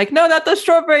 and I'm like, no, not the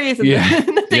strawberries. And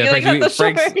then the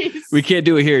strawberries. We can't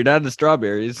do it here, not the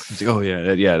strawberries. It's like, oh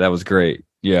yeah, that was great.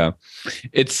 Yeah,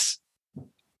 it's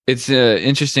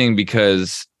interesting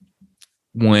because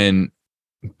when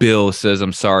Bill says,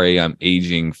 "I'm sorry, I'm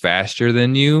aging faster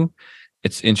than you,"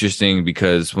 it's interesting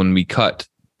because when we cut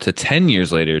to 10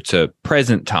 years later to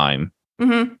present time,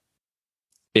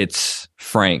 it's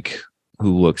Frank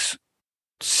who looks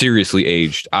seriously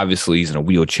aged. Obviously, he's in a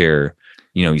wheelchair.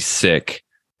 You know, he's sick,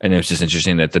 and it's just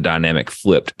interesting that the dynamic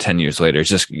flipped 10 years later. It's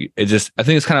just. I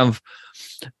think it's kind of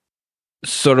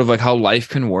sort of like how life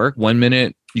can work. 1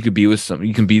 minute you could be with something,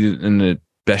 you can be in the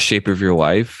best shape of your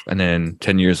life, and then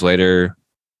 10 years later,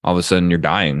 all of a sudden you're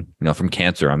dying. You know, from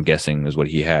cancer. I'm guessing is what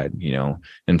he had. You know,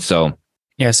 and so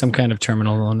some kind of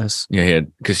terminal illness. Yeah, he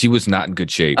had, because he was not in good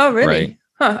shape. Oh, really? Right?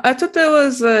 Huh. I thought that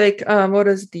was like what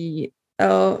is the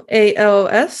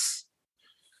ALS?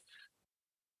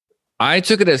 I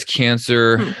took it as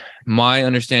cancer. My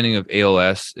understanding of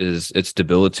ALS is it's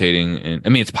debilitating, and I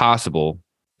mean it's possible.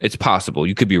 It's possible.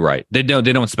 You could be right. They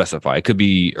don't specify. It could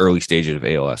be early stages of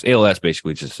ALS. ALS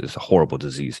basically just is a horrible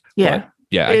disease. Yeah. But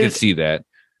yeah, I could see that.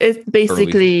 It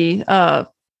basically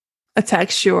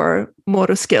attacks your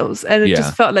motor skills, and it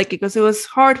just felt like because it was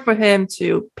hard for him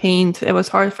to paint. It was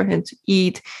hard for him to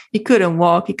eat. He couldn't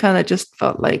walk. He kind of just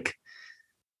felt like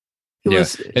he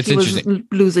was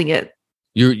losing it.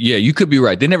 You could be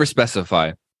right. They never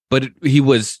specify, but he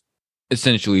was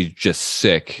essentially just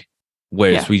sick.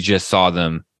 Whereas we just saw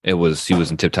them, he was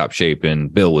in tip-top shape,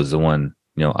 and Bill was the one,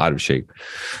 you know, out of shape.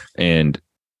 And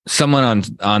someone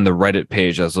on the Reddit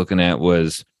page I was looking at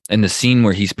was in the scene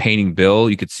where he's painting Bill,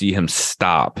 you could see him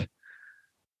stop.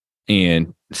 I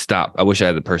wish I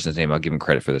had the person's name. I'll give him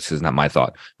credit for this because it's not my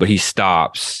thought. But he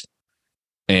stops,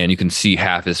 and you can see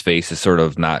half his face is sort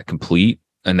of not complete,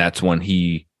 and that's when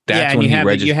he.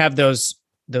 You have those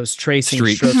tracing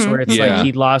strokes where it's like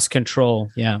he lost control.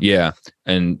 Yeah.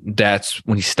 And that's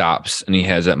when he stops and he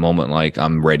has that moment like,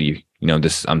 I'm ready. You know,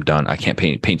 I'm done. I can't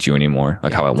paint you anymore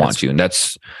like how I want you. And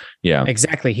that's,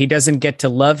 exactly. He doesn't get to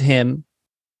love him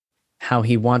how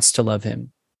he wants to love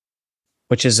him,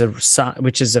 which is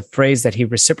a phrase that he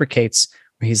reciprocates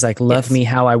where he's like, love me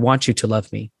how I want you to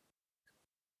love me.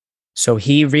 So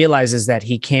he realizes that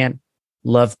he can't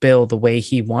love Bill the way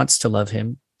he wants to love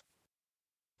him,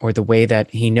 or the way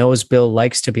that he knows Bill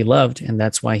likes to be loved. And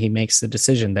that's why he makes the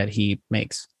decision that he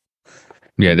makes.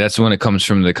 Yeah, that's when it comes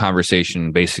from the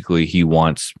conversation. Basically, he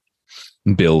wants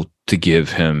Bill to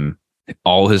give him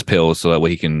all his pills so that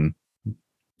way he can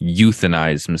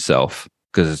euthanize himself.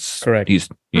 Because it's correct. He's,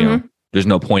 you know, there's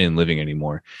no point in living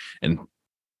anymore. And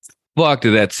fuck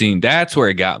to that scene. That's where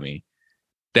it got me.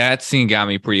 That scene got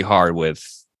me pretty hard with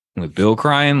Bill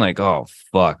crying. Like, oh,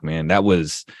 fuck, man. That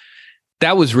was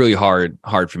really hard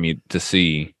for me to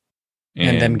see.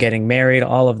 And them getting married,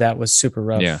 all of that was super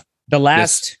rough. Yeah. The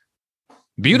last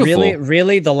beautiful.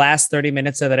 Really the last 30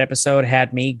 minutes of that episode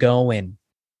had me going.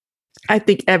 I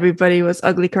think everybody was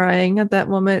ugly crying at that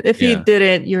moment. If you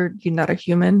didn't, you're not a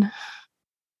human.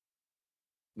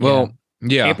 Well,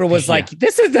 yeah. April was like,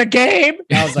 "This is a game."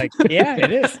 I was like, "Yeah,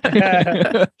 it is."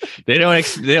 They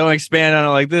don't expand on it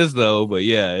like this though, but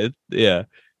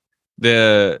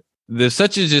there's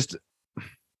such a just.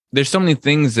 There's so many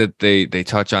things that they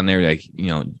touch on there, like, you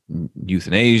know,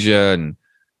 euthanasia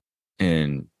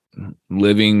and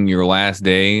living your last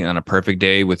day on a perfect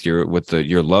day with your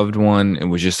loved one. It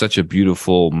was just such a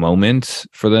beautiful moment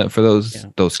for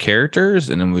those characters,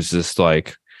 and it was just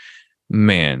like,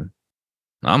 man,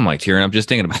 I'm like tearing up just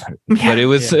thinking about it. But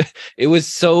it was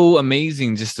so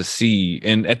amazing just to see.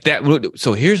 And at that,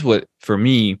 so here's what for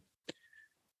me,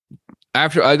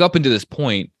 after I got up into this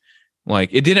point.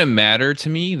 Like, it didn't matter to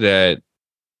me that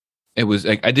it was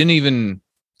like, I didn't even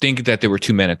think that there were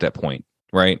two men at that point,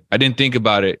 right? I didn't think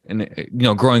about it. And, you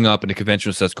know, growing up in the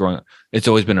conventional sense, it's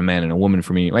always been a man and a woman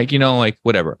for me. Like, you know, like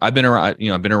whatever. I've been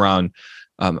around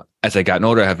as I got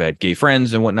older, I've had gay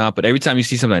friends and whatnot. But every time you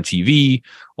see something on TV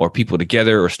or people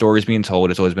together or stories being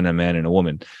told, it's always been a man and a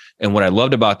woman. And what I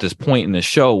loved about this point in the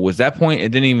show was that point, I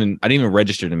didn't even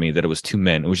register to me that it was two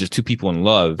men. It was just two people in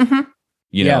love. Mm-hmm.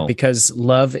 You know, because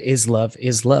love is love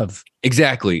is love.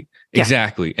 Exactly.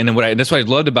 And then that's what I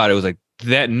loved about it was like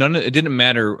that. It didn't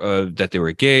matter that they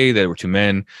were gay, that they were two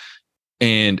men.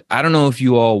 And I don't know if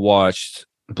you all watched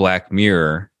Black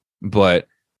Mirror, but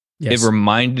it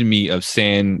reminded me of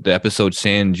the episode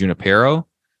San Junipero,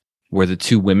 where the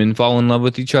two women fall in love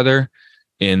with each other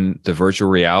in the virtual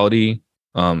reality,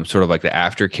 sort of like the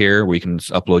aftercare where you can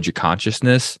upload your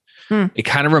consciousness. It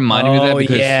kind of reminded me of that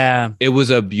because it was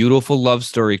a beautiful love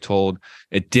story told.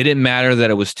 It didn't matter that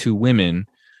it was two women,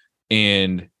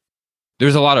 and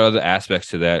there's a lot of other aspects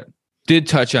to that. Did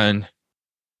touch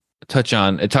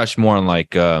more on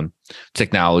like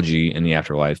technology in the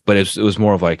afterlife, but it was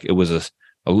more of like it was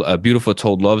a beautiful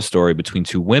told love story between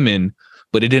two women.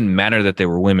 But it didn't matter that they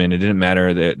were women. It didn't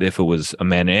matter that if it was a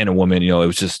man and a woman. You know, it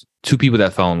was just two people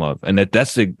that fell in love, and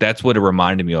that's what it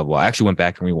reminded me of. Well, I actually went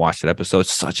back and rewatched that episode.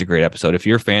 It's such a great episode. If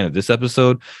you're a fan of this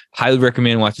episode, highly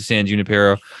recommend watching San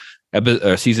Junipero,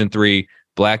 season 3,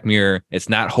 Black Mirror. It's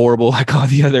not horrible like all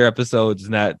the other episodes. It's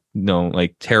not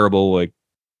like terrible. Like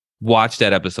watch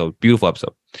that episode. Beautiful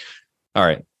episode. All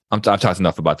right, I've talked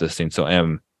enough about this thing.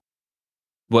 So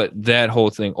but that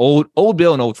whole thing, old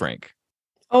Bill and old Frank.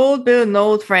 Old Bill and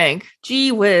old Frank.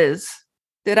 Gee whiz.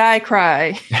 Did I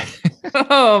cry?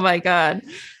 Oh my God.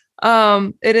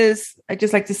 It is, I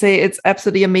just like to say it's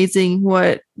absolutely amazing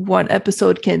what one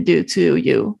episode can do to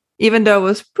you. Even though it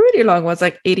was pretty long, it was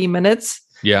like 80 minutes.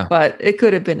 Yeah. But it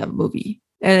could have been a movie.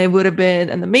 And it would have been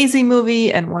an amazing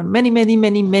movie and won many, many,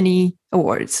 many, many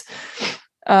awards.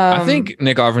 I think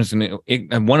Nick Offerman's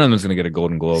one of them is gonna get a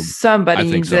Golden Globe. Somebody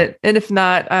needs it. And if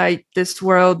not, this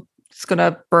world is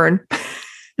gonna burn.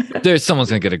 Someone's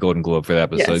gonna get a Golden Globe for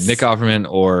that episode. Yes. Nick Offerman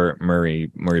or Murray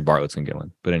Bartlett's gonna get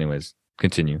one. But anyways,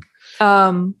 continue.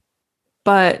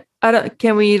 But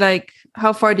can we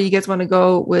how far do you guys want to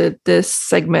go with this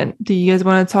segment? Do you guys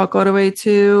want to talk all the way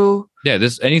to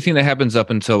anything that happens up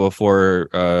until before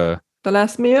the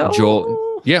last meal? Joel.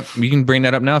 Yeah, you can bring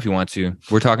that up now if you want to.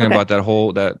 We're talking about that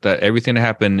whole that everything that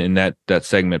happened in that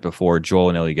segment before Joel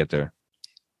and Ellie get there.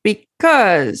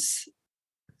 Because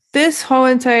this whole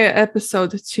entire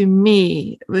episode, to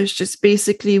me, was just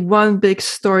basically one big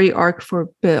story arc for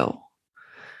Bill.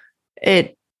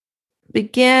 It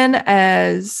began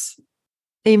as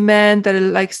a man that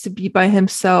likes to be by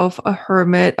himself, a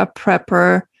hermit, a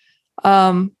prepper,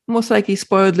 most likely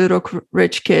spoiled little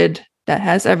rich kid that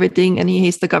has everything and he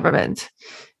hates the government.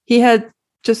 He had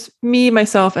just me,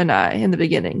 myself, and I in the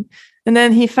beginning. And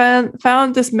then he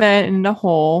found this man in a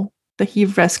hole that he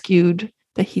rescued,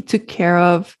 that he took care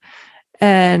of,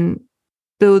 and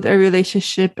build a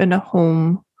relationship and a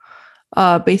home,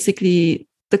 basically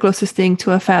the closest thing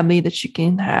to a family that you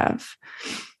can have.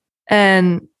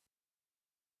 And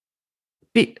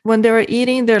when they were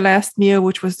eating their last meal,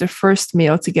 which was their first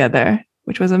meal together,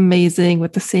 which was amazing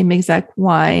with the same exact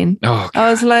wine, I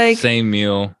was like, same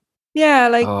meal. Yeah,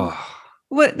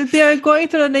 what they're going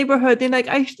to the neighborhood, and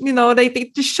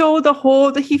they just show the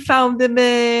hole that he found them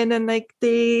in, and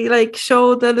they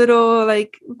show the little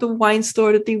the wine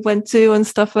store that they went to and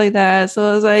stuff like that.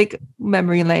 So it was like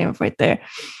memory lane right there.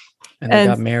 And they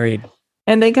got married.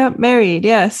 And they got married,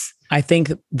 yes. I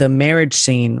think the marriage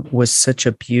scene was such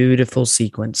a beautiful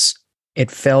sequence. It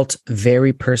felt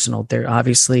very personal.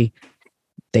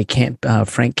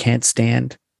 Frank can't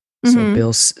stand. So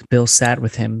Bill sat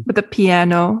with him with the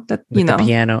piano, the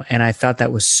piano, and I thought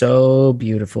that was so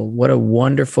beautiful. What a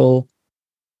wonderful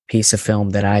piece of film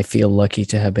that I feel lucky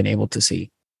to have been able to see.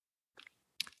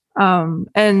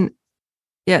 And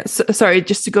yeah, sorry,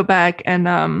 just to go back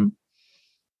and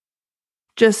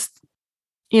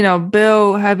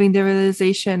Bill having the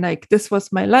realization this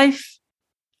was my life,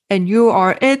 and you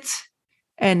are it.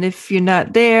 And if you're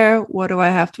not there, what do I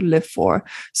have to live for?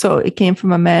 So it came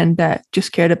from a man that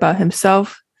just cared about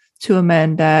himself to a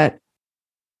man that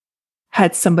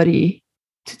had somebody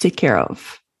to take care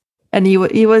of. And he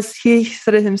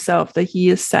said it himself that he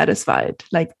is satisfied.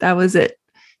 That was it.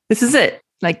 This is it.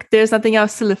 There's nothing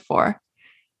else to live for.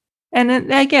 And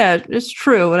then, yeah, it's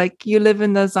true. You live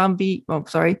in the zombie. Oh,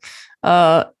 sorry.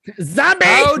 Zombie!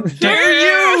 How dare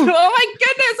you? Oh my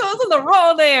goodness, I was on the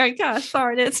roll there. Gosh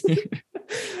darn it.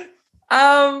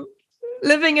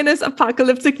 Living in this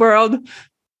apocalyptic world,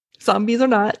 zombies or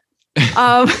not,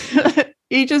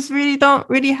 you just really don't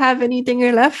have anything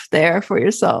left there for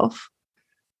yourself.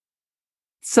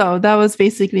 So that was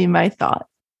basically my thought.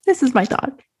 This is my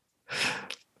thought.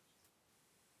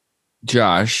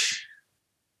 Josh.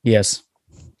 Yes.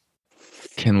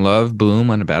 Can love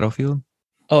bloom on a battlefield?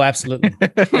 Oh, absolutely.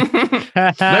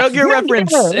 Metal Gear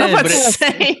reference.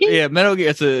 Metal Gear.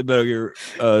 It's a Metal Gear.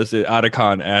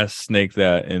 Otacon asked Snake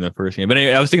that in the first game. But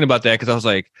anyway, I was thinking about that because I was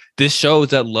like, this shows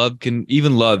that love can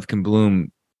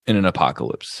bloom in an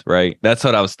apocalypse, right? That's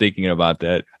what I was thinking about.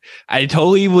 That I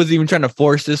totally was even trying to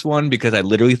force this one because I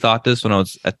literally thought this when I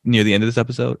was near the end of this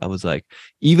episode. I was like,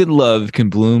 even love can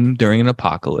bloom during an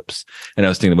apocalypse, and I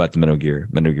was thinking about the Metal Gear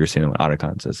scene when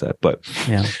Otacon says that. But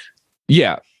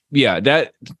yeah,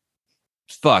 that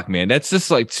fuck, man, that's just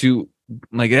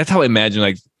that's how I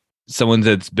imagine someone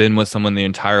that's been with someone their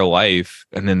entire life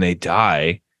and then they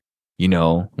die, you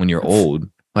know, when you're old.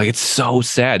 Like, it's so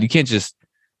sad. You can't just,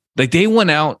 like, they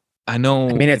went out. I know.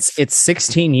 I mean, it's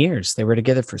 16 years. They were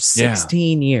together for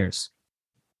 16 years.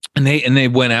 And they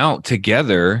went out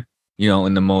together, you know,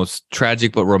 in the most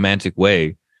tragic but romantic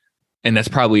way. And that's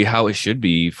probably how it should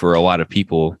be for a lot of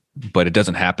people, but it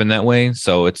doesn't happen that way.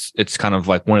 So it's kind of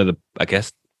like one of the, I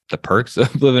guess, the perks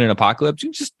of living in an apocalypse.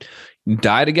 You just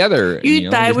die together. You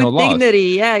die with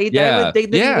dignity. Yeah, you die with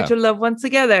dignity with your loved ones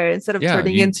together instead of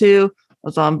turning into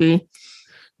a zombie.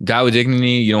 Die with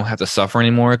dignity. You don't have to suffer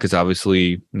anymore because obviously,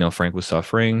 you know, Frank was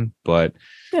suffering. But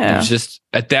it's just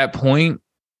at that point,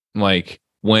 like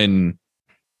when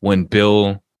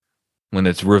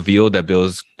it's revealed that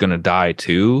Bill's gonna die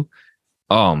too.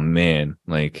 Oh man,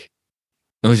 like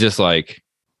it was just like,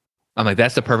 I'm like,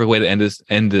 that's the perfect way to end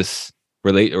this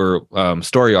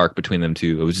story arc between them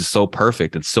two. It was just so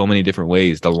perfect in so many different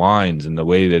ways. The lines and the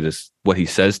way that what he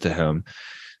says to him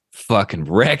fucking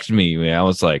wrecked me, man. I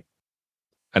was like,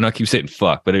 I know I keep saying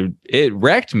fuck, but it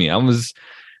wrecked me. I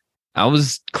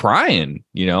was crying,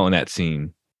 you know, in that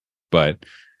scene. But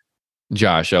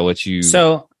Josh, I'll let you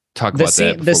talk about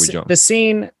that before we jump. The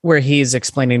scene where he's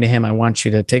explaining to him, I want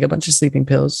you to take a bunch of sleeping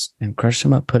pills and crush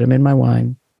them up, put them in my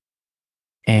wine,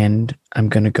 and I'm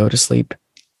going to go to sleep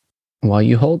while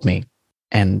you hold me.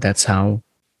 And that's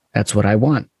what I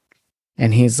want.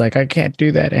 And he's like, I can't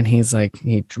do that. And he's like,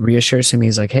 he reassures him.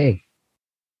 He's like, hey,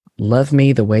 love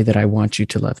me the way that I want you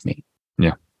to love me.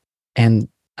 Yeah. And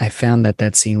I found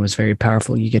that scene was very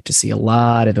powerful. You get to see a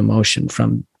lot of emotion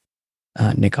from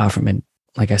Nick Offerman.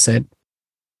 Like I said,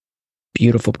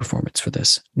 beautiful performance for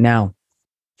this. Now,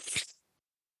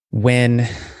 when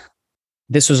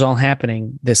this was all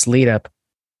happening, this lead up,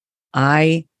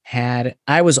 I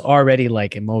was already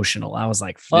like emotional. I was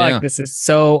like, fuck, this is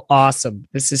so awesome.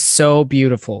 This is so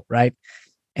beautiful. Right.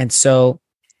 And so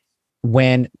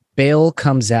when Bill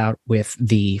comes out with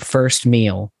the first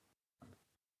meal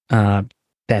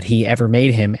that he ever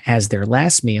made him as their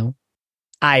last meal,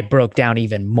 I broke down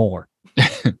even more.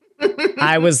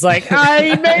 I was like,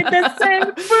 I made the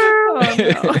same food.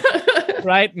 Oh, no.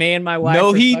 Right? Me and my wife.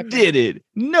 No, he didn't.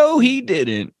 No, he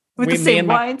didn't. With the same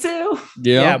wine too?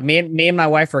 Yeah. Me and my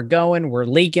wife are going. We're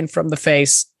leaking from the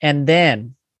face. And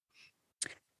then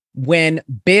when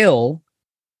Bill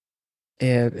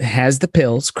has the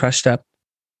pills crushed up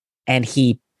and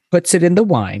he puts it in the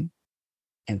wine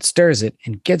and stirs it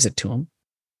and gives it to him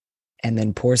and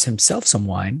then pours himself some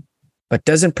wine, but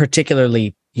doesn't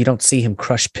particularly, you don't see him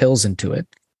crush pills into it.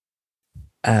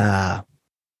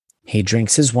 He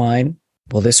drinks his wine.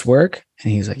 Will this work?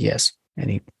 And he's like, yes. And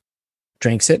he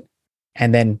drinks it.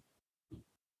 And then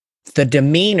the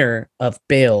demeanor of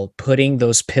Bill putting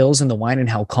those pills in the wine and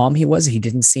how calm he was, he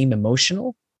didn't seem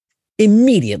emotional.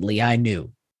 Immediately, I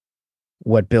knew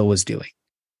what Bill was doing.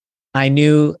 I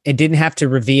knew it didn't have to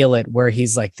reveal it where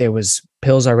he's like, there was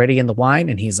pills already in the wine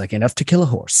and he's like, enough to kill a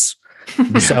horse.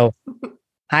 So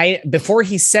before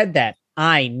he said that,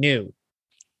 I knew,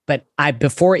 but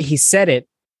before he said it,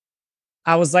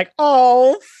 I was like,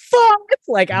 oh, fuck.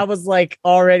 Like, I was like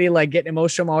already like getting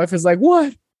emotional. My wife was like,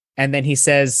 what? And then he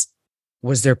says,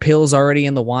 was there pills already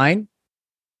in the wine?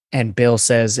 And Bill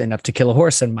says, enough to kill a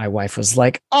horse. And my wife was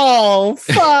like, oh,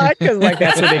 fuck. Cause like,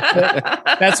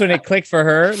 that's when it clicked for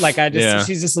her. Like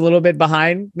she's just a little bit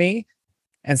behind me.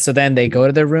 And so then they go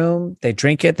to their room, they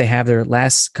drink it, they have their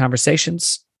last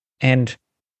conversations. And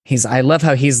I love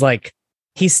how he's like,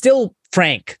 he's still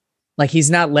Frank. Like,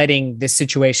 he's not letting this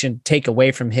situation take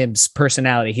away from his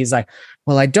personality. He's like,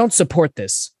 well, I don't support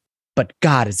this, but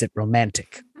God, is it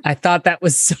romantic? I thought that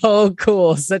was so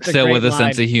cool. Such a great with a line.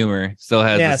 sense of humor. Still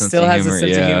has a sense of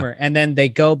humor. And then they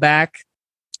go back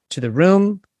to the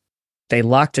room. They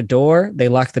lock the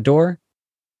door.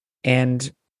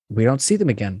 And we don't see them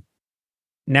again.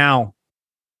 Now,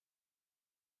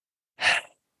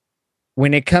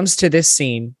 when it comes to this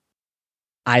scene,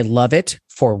 I love it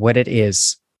for what it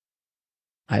is.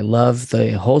 I love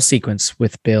the whole sequence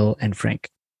with Bill and Frank.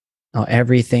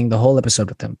 Everything, the whole episode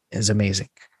with them is amazing.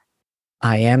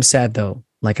 I am sad, though,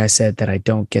 like I said, that I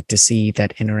don't get to see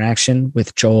that interaction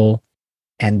with Joel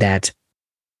and that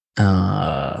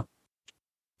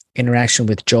interaction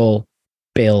with Joel,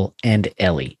 Bill, and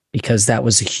Ellie, because that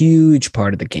was a huge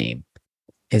part of the game,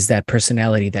 is that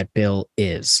personality that Bill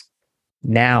is.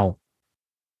 Now,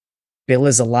 Bill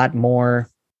is a lot more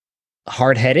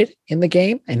hard-headed in the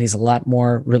game, and he's a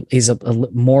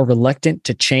more reluctant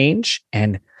to change.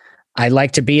 And I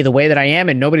like to be the way that I am,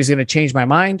 and nobody's going to change my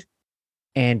mind.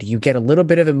 And you get a little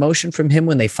bit of emotion from him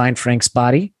when they find Frank's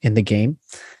body in the game,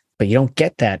 but you don't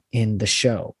get that in the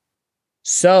show.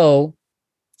 So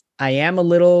am a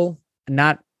little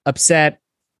not upset,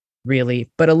 really,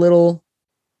 but a little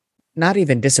not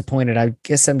even disappointed. I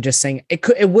guess I'm just saying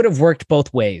it would have worked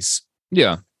both ways.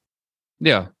 Yeah.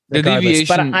 The Regardless.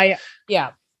 deviation. But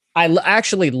I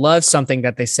actually love something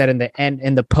that they said in the end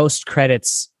in the post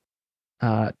credits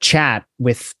chat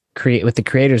with the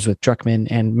creators, with Druckmann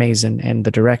and Mason and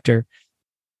the director.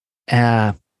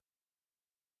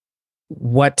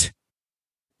 What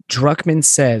Druckmann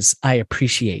says, I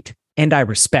appreciate and I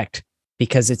respect,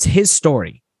 because it's his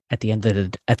story at the end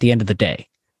of the day.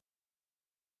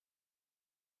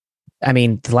 I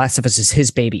mean, The Last of Us is his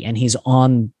baby, and he's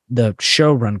on the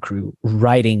showrun crew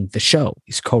writing the show.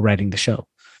 He's co-writing the show.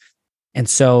 And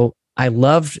so I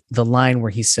loved the line where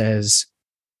he says,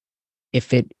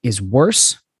 if it is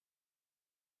worse,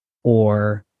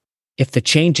 or if the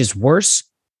change is worse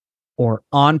or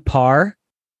on par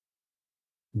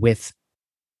with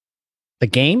the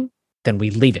game, then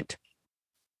we leave it.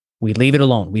 We leave it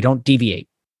alone. We don't deviate.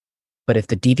 But if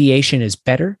the deviation is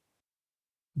better,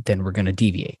 then we're going to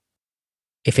deviate.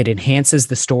 If it enhances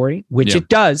the story, which it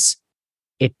does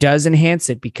enhance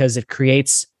it, because it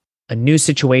creates a new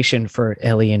situation for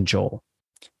Ellie and Joel.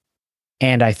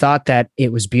 And I thought that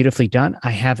it was beautifully done. I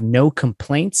have no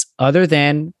complaints, other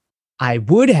than I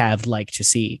would have liked to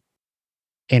see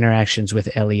interactions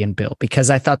with Ellie and Bill,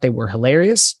 because I thought they were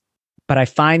hilarious. But I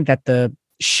find that the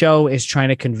show is trying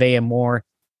to convey a more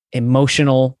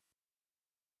emotional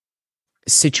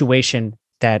situation,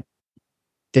 that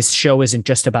this show isn't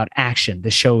just about action.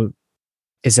 The show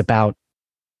is about,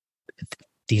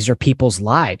 these are people's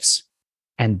lives.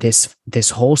 And this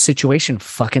whole situation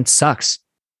fucking sucks.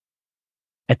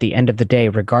 At the end of the day,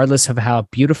 regardless of how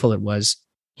beautiful it was,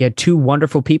 you had two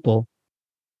wonderful people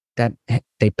that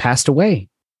they passed away.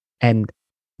 And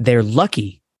they're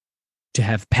lucky to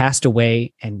have passed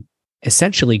away and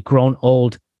essentially grown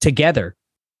old together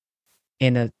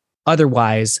in a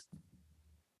otherwise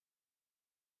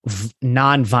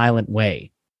non-violent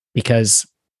way, because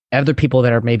other people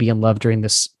that are maybe in love during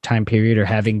this time period are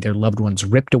having their loved ones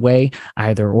ripped away,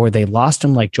 either or they lost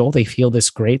them like Joel. They feel this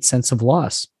great sense of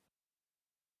loss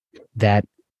that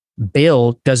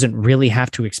Bill doesn't really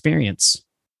have to experience,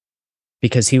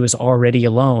 because he was already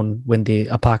alone when the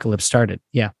apocalypse started.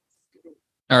 Yeah.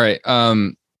 All right.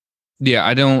 Yeah,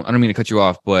 I don't mean to cut you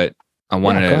off, but I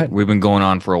want to, we've been going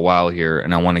on for a while here,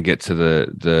 and I want to get to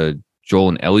the Joel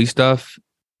and Ellie stuff.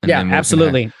 Yeah,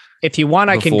 absolutely. If you want,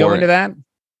 I can go into that.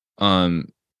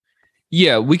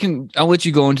 Yeah, we can. I'll let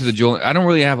you go into the Joel. I don't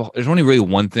really have. There's only really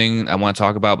one thing I want to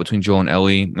talk about between Joel and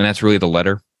Ellie, and that's really the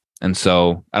letter. And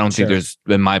so I don't think there's,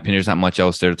 in my opinion, there's not much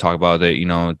else there to talk about. That, you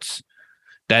know, it's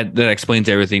that explains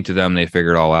everything to them. They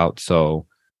figure it all out. So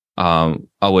I'll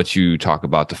let you talk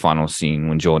about the final scene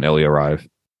when Joel and Ellie arrive.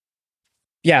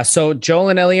 Yeah. So Joel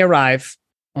and Ellie arrive.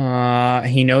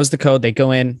 He knows the code. They go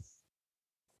in.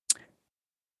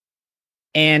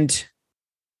 And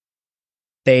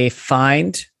they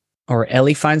find, or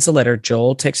Ellie finds the letter.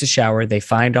 Joel takes a shower. They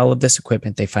find all of this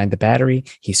equipment. They find the battery.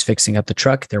 He's fixing up the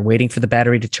truck. They're waiting for the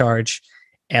battery to charge.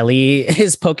 Ellie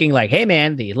is poking like, hey,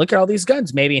 man, look at all these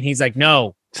guns, maybe. And he's like,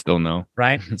 no. Still no.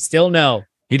 Right? Still no.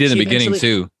 He did in the beginning,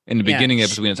 too. In the beginning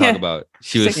episode we didn't talk about.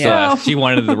 She was she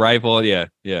wanted the rifle. Yeah.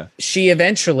 Yeah. She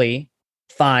eventually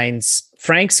finds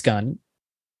Frank's gun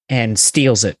and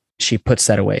steals it. She puts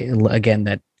that away. Again,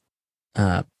 that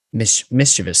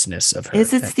mischievousness of her.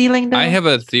 Is it stealing though? I have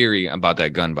a theory about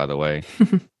that gun, by the way.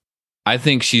 I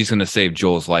think she's going to save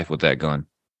Joel's life with that gun.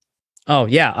 Oh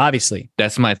yeah, obviously.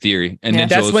 That's my theory. And then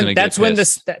that's Joel's when gonna get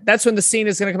pissed. that's when the scene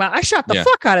is going to come out. I shot the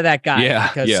fuck out of that guy.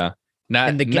 Yeah. Not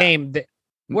in the game.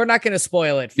 We're not going to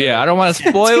spoil it. I don't want to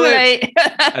spoil it.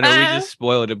 I know we just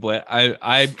spoiled it, but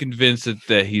I'm convinced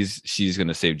that she's going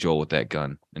to save Joel with that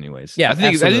gun. Anyways, yeah, I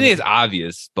think it's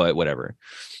obvious, but whatever.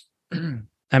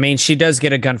 I mean, she does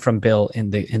get a gun from Bill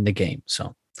in the game.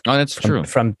 So that's true.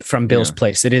 From Bill's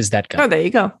place, it is that gun. Oh, there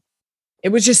you go. It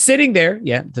was just sitting there.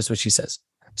 Yeah, that's what she says.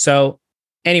 So,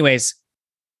 anyways,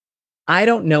 I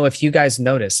don't know if you guys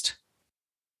noticed.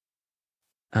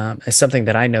 As something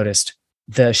that I noticed,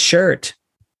 the shirt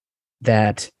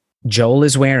that Joel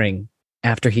is wearing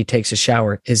after he takes a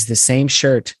shower is the same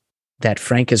shirt that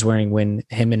Frank is wearing when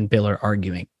him and Bill are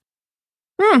arguing.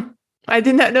 I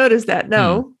did not notice that.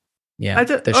 No. Yeah,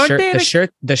 the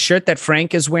shirt that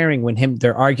Frank is wearing when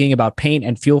they're arguing about paint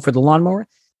and fuel for the lawnmower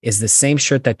is the same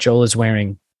shirt that Joel is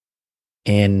wearing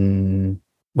when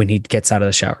he gets out of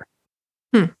the shower.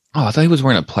 Oh, I thought he was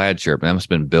wearing a plaid shirt, but that must have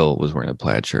been Bill was wearing a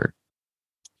plaid shirt.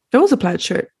 There was a plaid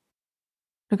shirt.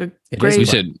 Like a gray. You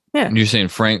said, you're saying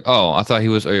Frank. Oh, I thought he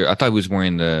was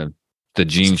wearing the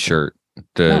jean shirt,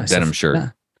 denim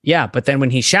shirt. Yeah, but then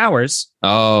when he showers,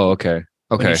 Oh, okay.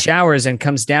 when Okay. he showers and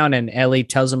comes down, and Ellie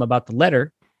tells him about the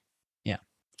letter.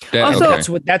 Also-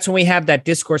 Okay. That's when we have that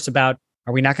discourse about,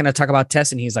 are we not going to talk about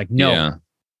Tess? And he's like, no, Yeah.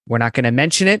 we're not going to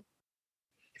mention it.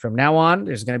 From now on,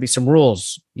 there's going to be some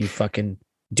rules. You fucking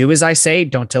do as I say.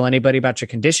 Don't tell anybody about your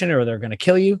condition or they're going to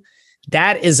kill you.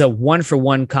 That is a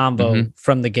 1-for-1 combo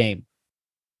from the game.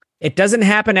 It doesn't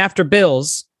happen after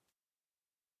Bill's.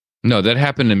 No, that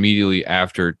happened immediately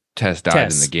after Tess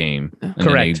died in the game. And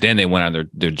Correct. Then they went on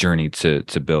their journey to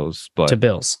Bill's. But To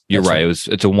Bill's. you're That's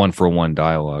right. It's a 1-for-1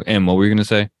 dialogue. And what were you gonna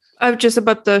say? I'm just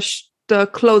about the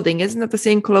clothing. Isn't it the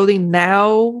same clothing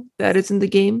now that is in the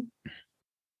game?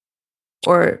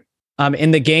 Or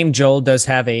In the game, Joel does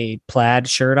have a plaid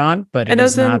shirt on, but it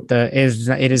is not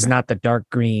the dark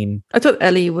green. I thought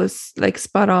Ellie was like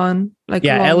spot on. Like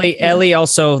Yeah, long- Ellie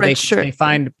also Red they shirt.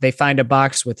 find a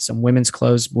box with some women's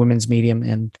clothes, women's medium,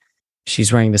 and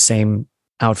she's wearing the same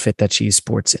outfit that she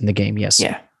sports in the game. Yes.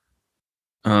 Yeah.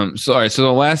 So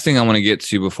the last thing I want to get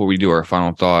to before we do our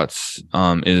final thoughts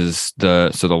is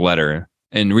the letter.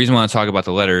 And the reason I want to talk about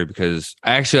the letter because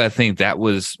I think that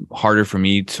was harder for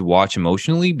me to watch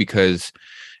emotionally because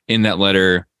in that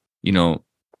letter,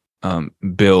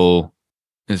 Bill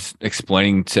is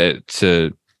explaining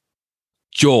to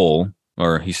Joel,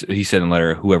 or he said in the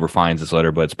letter, whoever finds this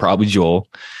letter, but it's probably Joel,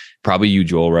 probably you,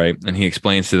 Joel, right? And he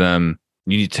explains to them,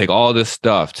 you need to take all this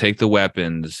stuff, take the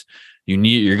weapons.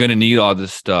 You're going to need all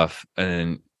this stuff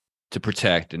and to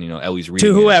protect. And, Ellie's reading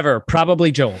To it. whoever,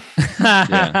 probably Joel.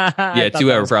 Yeah, to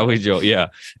whoever, probably Joel. Yeah.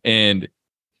 And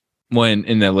when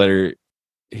in that letter,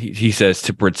 he says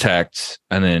to protect,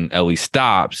 and then Ellie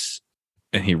stops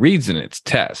and he reads and it's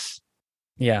Tess.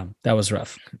 Yeah, that was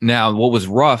rough. Now, what was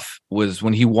rough was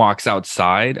when he walks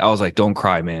outside, I was like, don't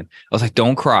cry, man. I was like,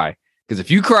 don't cry. Because if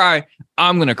you cry,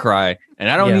 I'm going to cry and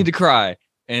I don't need to cry.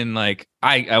 And like,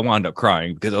 I wound up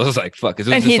crying because I was like, fuck. It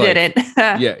was And just he like,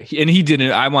 didn't. yeah. And he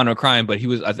didn't. I wound up crying, but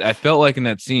I felt like in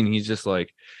that scene, he's just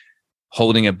like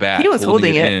holding it back. He was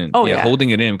holding it. in. Oh, yeah. Holding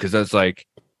it in because that's like,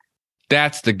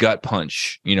 that's the gut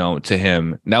punch, to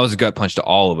him. That was a gut punch to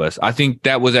all of us. I think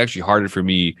that was actually harder for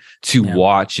me to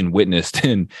watch and witness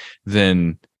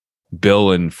than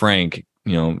Bill and Frank,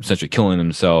 essentially killing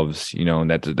themselves, and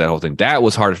that whole thing. That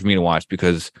was harder for me to watch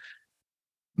because,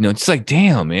 it's like,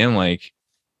 damn, man, like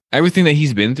everything that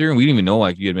he's been through, and we didn't even know,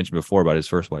 like you had mentioned before about his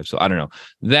first wife. So I don't know.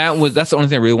 That's the only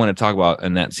thing I really want to talk about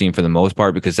in that scene for the most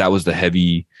part, because that was the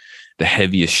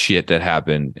heaviest shit that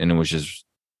happened. And it was just,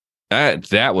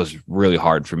 that was really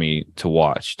hard for me to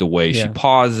watch, the way she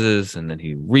pauses and then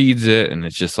he reads it. And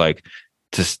it's just like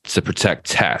to protect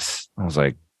Tess. I was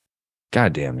like,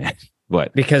 God damn it.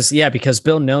 What? Because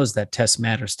Bill knows that Tess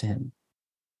matters to him.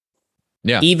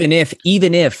 Yeah. Even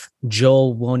if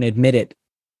Joel won't admit it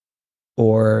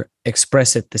or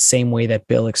express it the same way that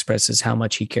Bill expresses how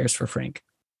much he cares for Frank.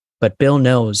 But Bill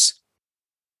knows,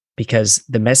 because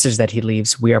the message that he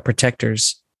leaves, we are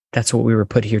protectors. That's what we were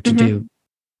put here to do.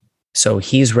 So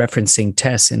he's referencing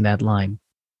Tess in that line,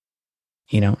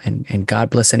 and God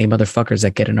bless any motherfuckers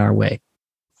that get in our way.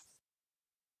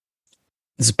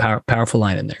 There's a powerful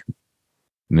line in there.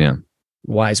 Yeah.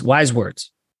 Wise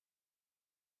words.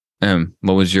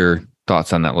 What was your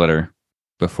thoughts on that letter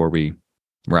before we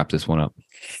wrap this one up?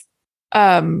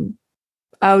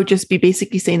 I would just be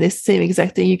basically saying the same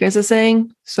exact thing you guys are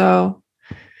saying. So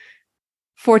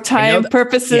for time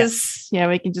purposes,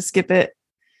 we can just skip it.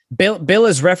 Bill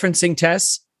is referencing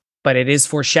Tess, but it is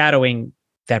foreshadowing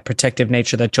that protective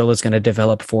nature that Joel is going to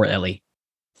develop for Ellie.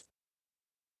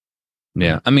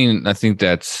 Yeah. I mean, I think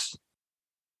that's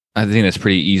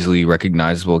pretty easily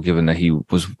recognizable given that he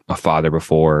was a father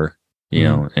before,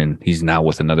 and he's now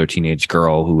with another teenage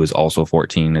girl who is also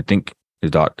 14. I think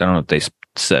his daughter, I don't know if they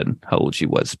said how old she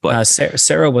was, but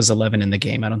Sarah was 11 in the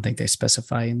game. I don't think they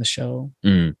specify in the show.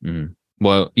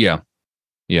 Well, yeah.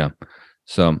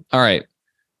 So, all right.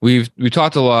 We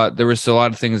talked a lot. There was a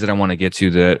lot of things that I want to get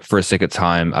to that for the sake of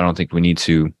time, I don't think we need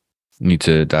to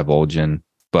divulge in,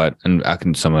 and I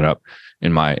can sum it up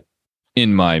in my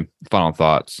final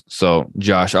thoughts. So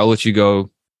Josh, I'll let you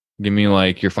go. Give me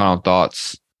like your final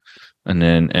thoughts, and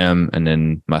then and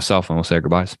then myself, and we'll say our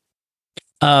goodbyes.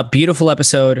 Beautiful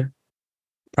episode.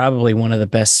 Probably one of the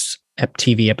best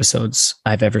TV episodes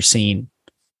I've ever seen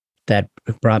that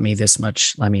brought me this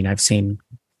much. I mean, I've seen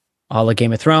all of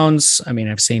Game of Thrones. I mean,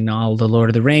 I've seen all the Lord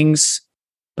of the Rings,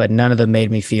 but none of them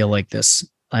made me feel like this.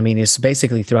 I mean, it's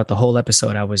basically throughout the whole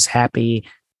episode, I was happy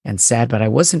and sad, but I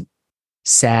wasn't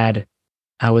sad.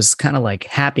 I was kind of like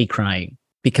happy crying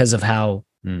because of how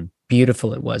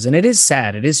beautiful it was. And it is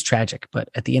sad. It is tragic. But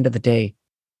at the end of the day,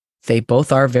 they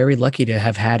both are very lucky to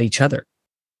have had each other.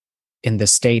 in the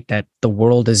state that the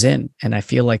world is in. And I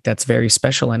feel like that's very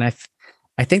special. And I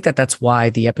think that that's why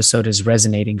the episode is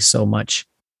resonating so much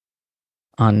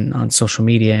on social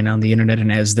media and on the internet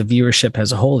and as the viewership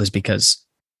as a whole, is because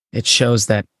it shows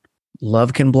that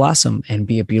love can blossom and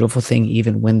be a beautiful thing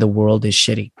even when the world is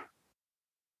shitty.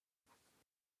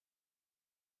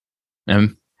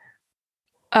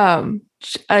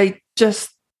 I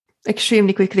just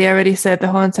extremely quickly, I already said the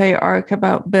whole entire arc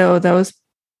about Bill.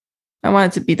 I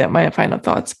wanted to be that my final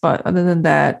thoughts, but other than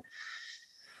that,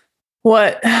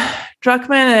 what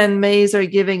Druckmann and Mays are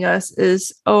giving us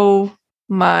is, oh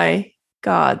my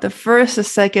God, the first and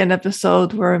second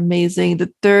episode were amazing.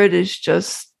 The third is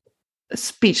just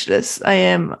speechless.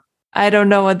 I don't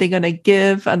know what they're gonna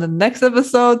give on the next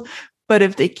episode, but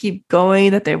if they keep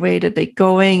going at the way that they're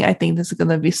going, I think this is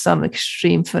gonna be some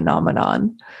extreme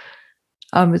phenomenon.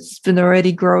 It's been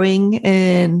already growing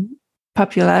in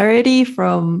popularity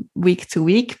from week to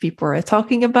week. People are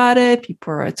talking about it.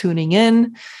 People are tuning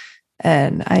in.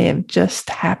 And I am just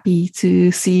happy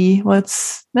to see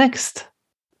what's next.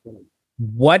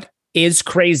 What is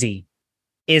crazy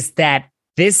is that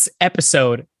this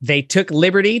episode, they took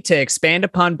liberty to expand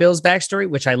upon Bill's backstory,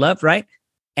 which I love, right?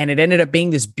 And it ended up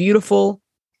being this beautifully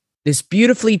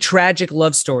tragic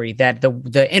love story that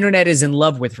the internet is in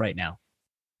love with right now.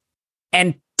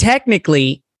 And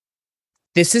technically,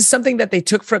 this is something that they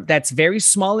took from that's very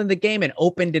small in the game and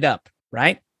opened it up,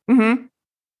 right? Mm-hmm.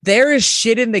 There is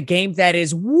shit in the game that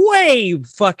is way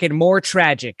fucking more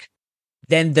tragic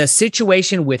than the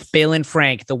situation with Bill and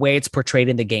Frank, the way it's portrayed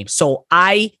in the game. So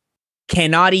I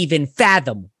cannot even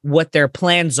fathom what their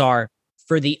plans are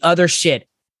for the other shit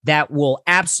that will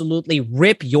absolutely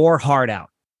rip your heart out.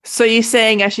 So you're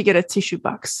saying I should get a tissue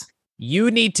box?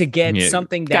 You need to get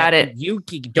something that you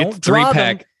don't draw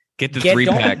them. Get the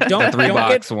 3-pack. Don't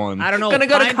 3-box one. I don't know. Gonna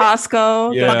go to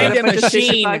Costco. Yeah. Find a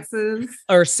machine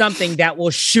or something that will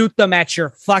shoot them at your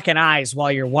fucking eyes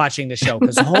while you're watching the show.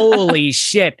 Because holy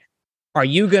shit,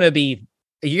 you're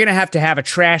gonna have to have a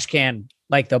trash can,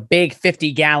 like the big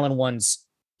 50-gallon ones.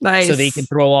 Nice. So that you can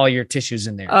throw all your tissues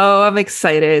in there. Oh, I'm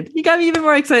excited. You got me even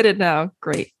more excited now.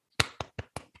 Great.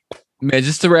 Man,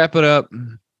 just to wrap it up,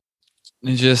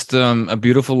 it's just a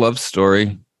beautiful love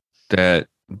story that,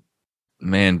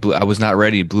 man, I was not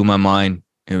ready. It blew my mind.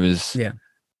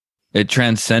 It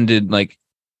transcended like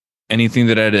anything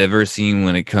that I'd ever seen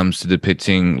when it comes to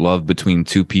depicting love between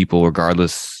two people,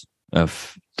 regardless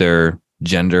of their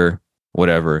gender,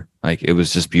 whatever. Like, it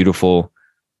was just beautiful,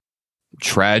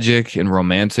 tragic and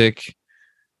romantic,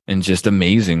 and just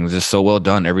amazing. It was just so well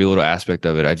done. Every little aspect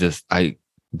of it. I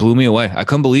blew me away. I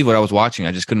couldn't believe what I was watching.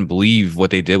 I just couldn't believe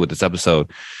what they did with this episode.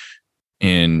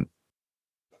 And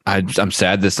I'm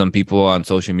sad that some people on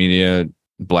social media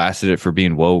blasted it for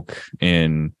being woke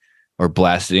or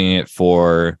blasting it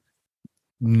for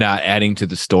not adding to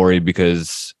the story,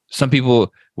 because some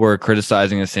people were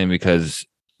criticizing it, saying because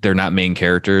they're not main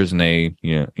characters and they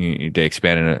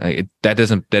expanded it. That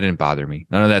didn't bother me.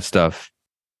 None of that stuff.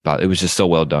 It was just so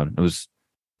well done. It was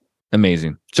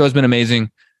amazing. Show has been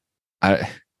amazing. I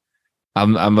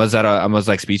was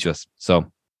like speechless.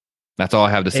 So that's all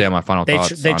I have to say on my final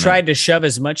thoughts. They tried to shove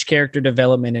as much character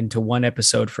development into one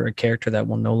episode for a character that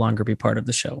will no longer be part of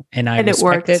the show. And it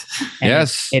worked.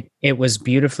 Yes. It was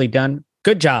beautifully done.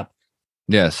 Good job.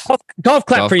 Yes. Golf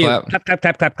clap for you. Clap.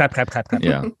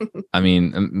 Yeah. I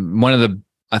mean,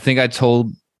 I think I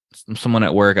told someone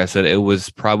at work, I said it was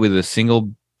probably the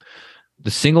single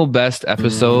best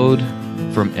episode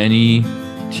from any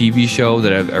TV show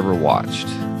that I've ever watched.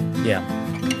 Yeah,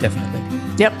 definitely.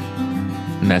 Yep.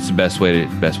 And that's the best way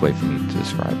for me to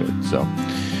describe it. So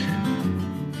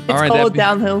it's all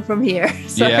downhill from here.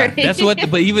 Sorry. Yeah, that's what.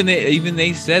 But even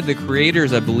they said, the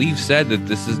creators, I believe, said that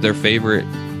this is their favorite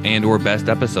and/or best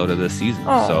episode of this season.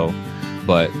 Oh. So,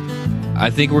 but I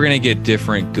think we're gonna get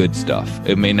different good stuff.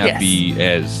 It may not be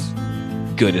as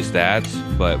good as that,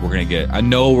 but I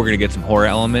know we're gonna get some horror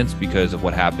elements because of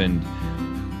what happened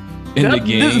in the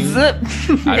game.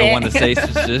 I don't want to say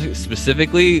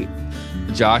specifically.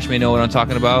 Josh may know what I'm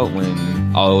talking about.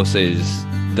 When all I will say is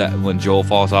that when Joel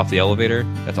falls off the elevator,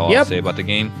 that's all I'll say about the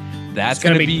game. That's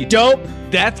gonna be dope.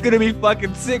 That's gonna be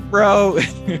fucking sick, bro.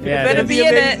 Yeah, it better be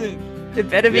in it. It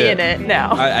better be in it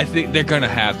now. I think they're gonna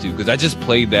have to, because I just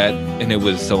played that and it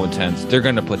was so intense. They're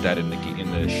gonna put that in the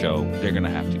show. They're gonna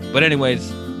have to. But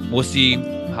anyways, we'll see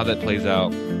how that plays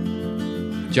out.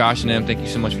 Josh and Em, thank you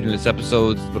so much for doing this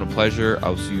episode. It's been a pleasure.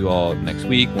 I'll see you all next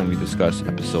week when we discuss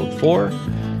episode 4.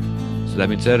 So that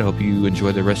being said, I hope you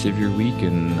enjoy the rest of your week,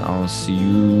 and I'll see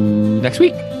you next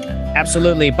week.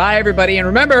 Absolutely. Bye, everybody. And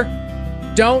remember,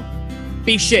 don't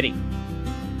be shitty.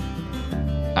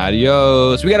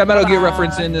 Adios. We got a Metal Gear Bye.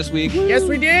 reference in this week. Yes,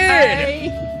 we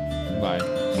did. Bye.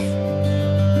 Bye.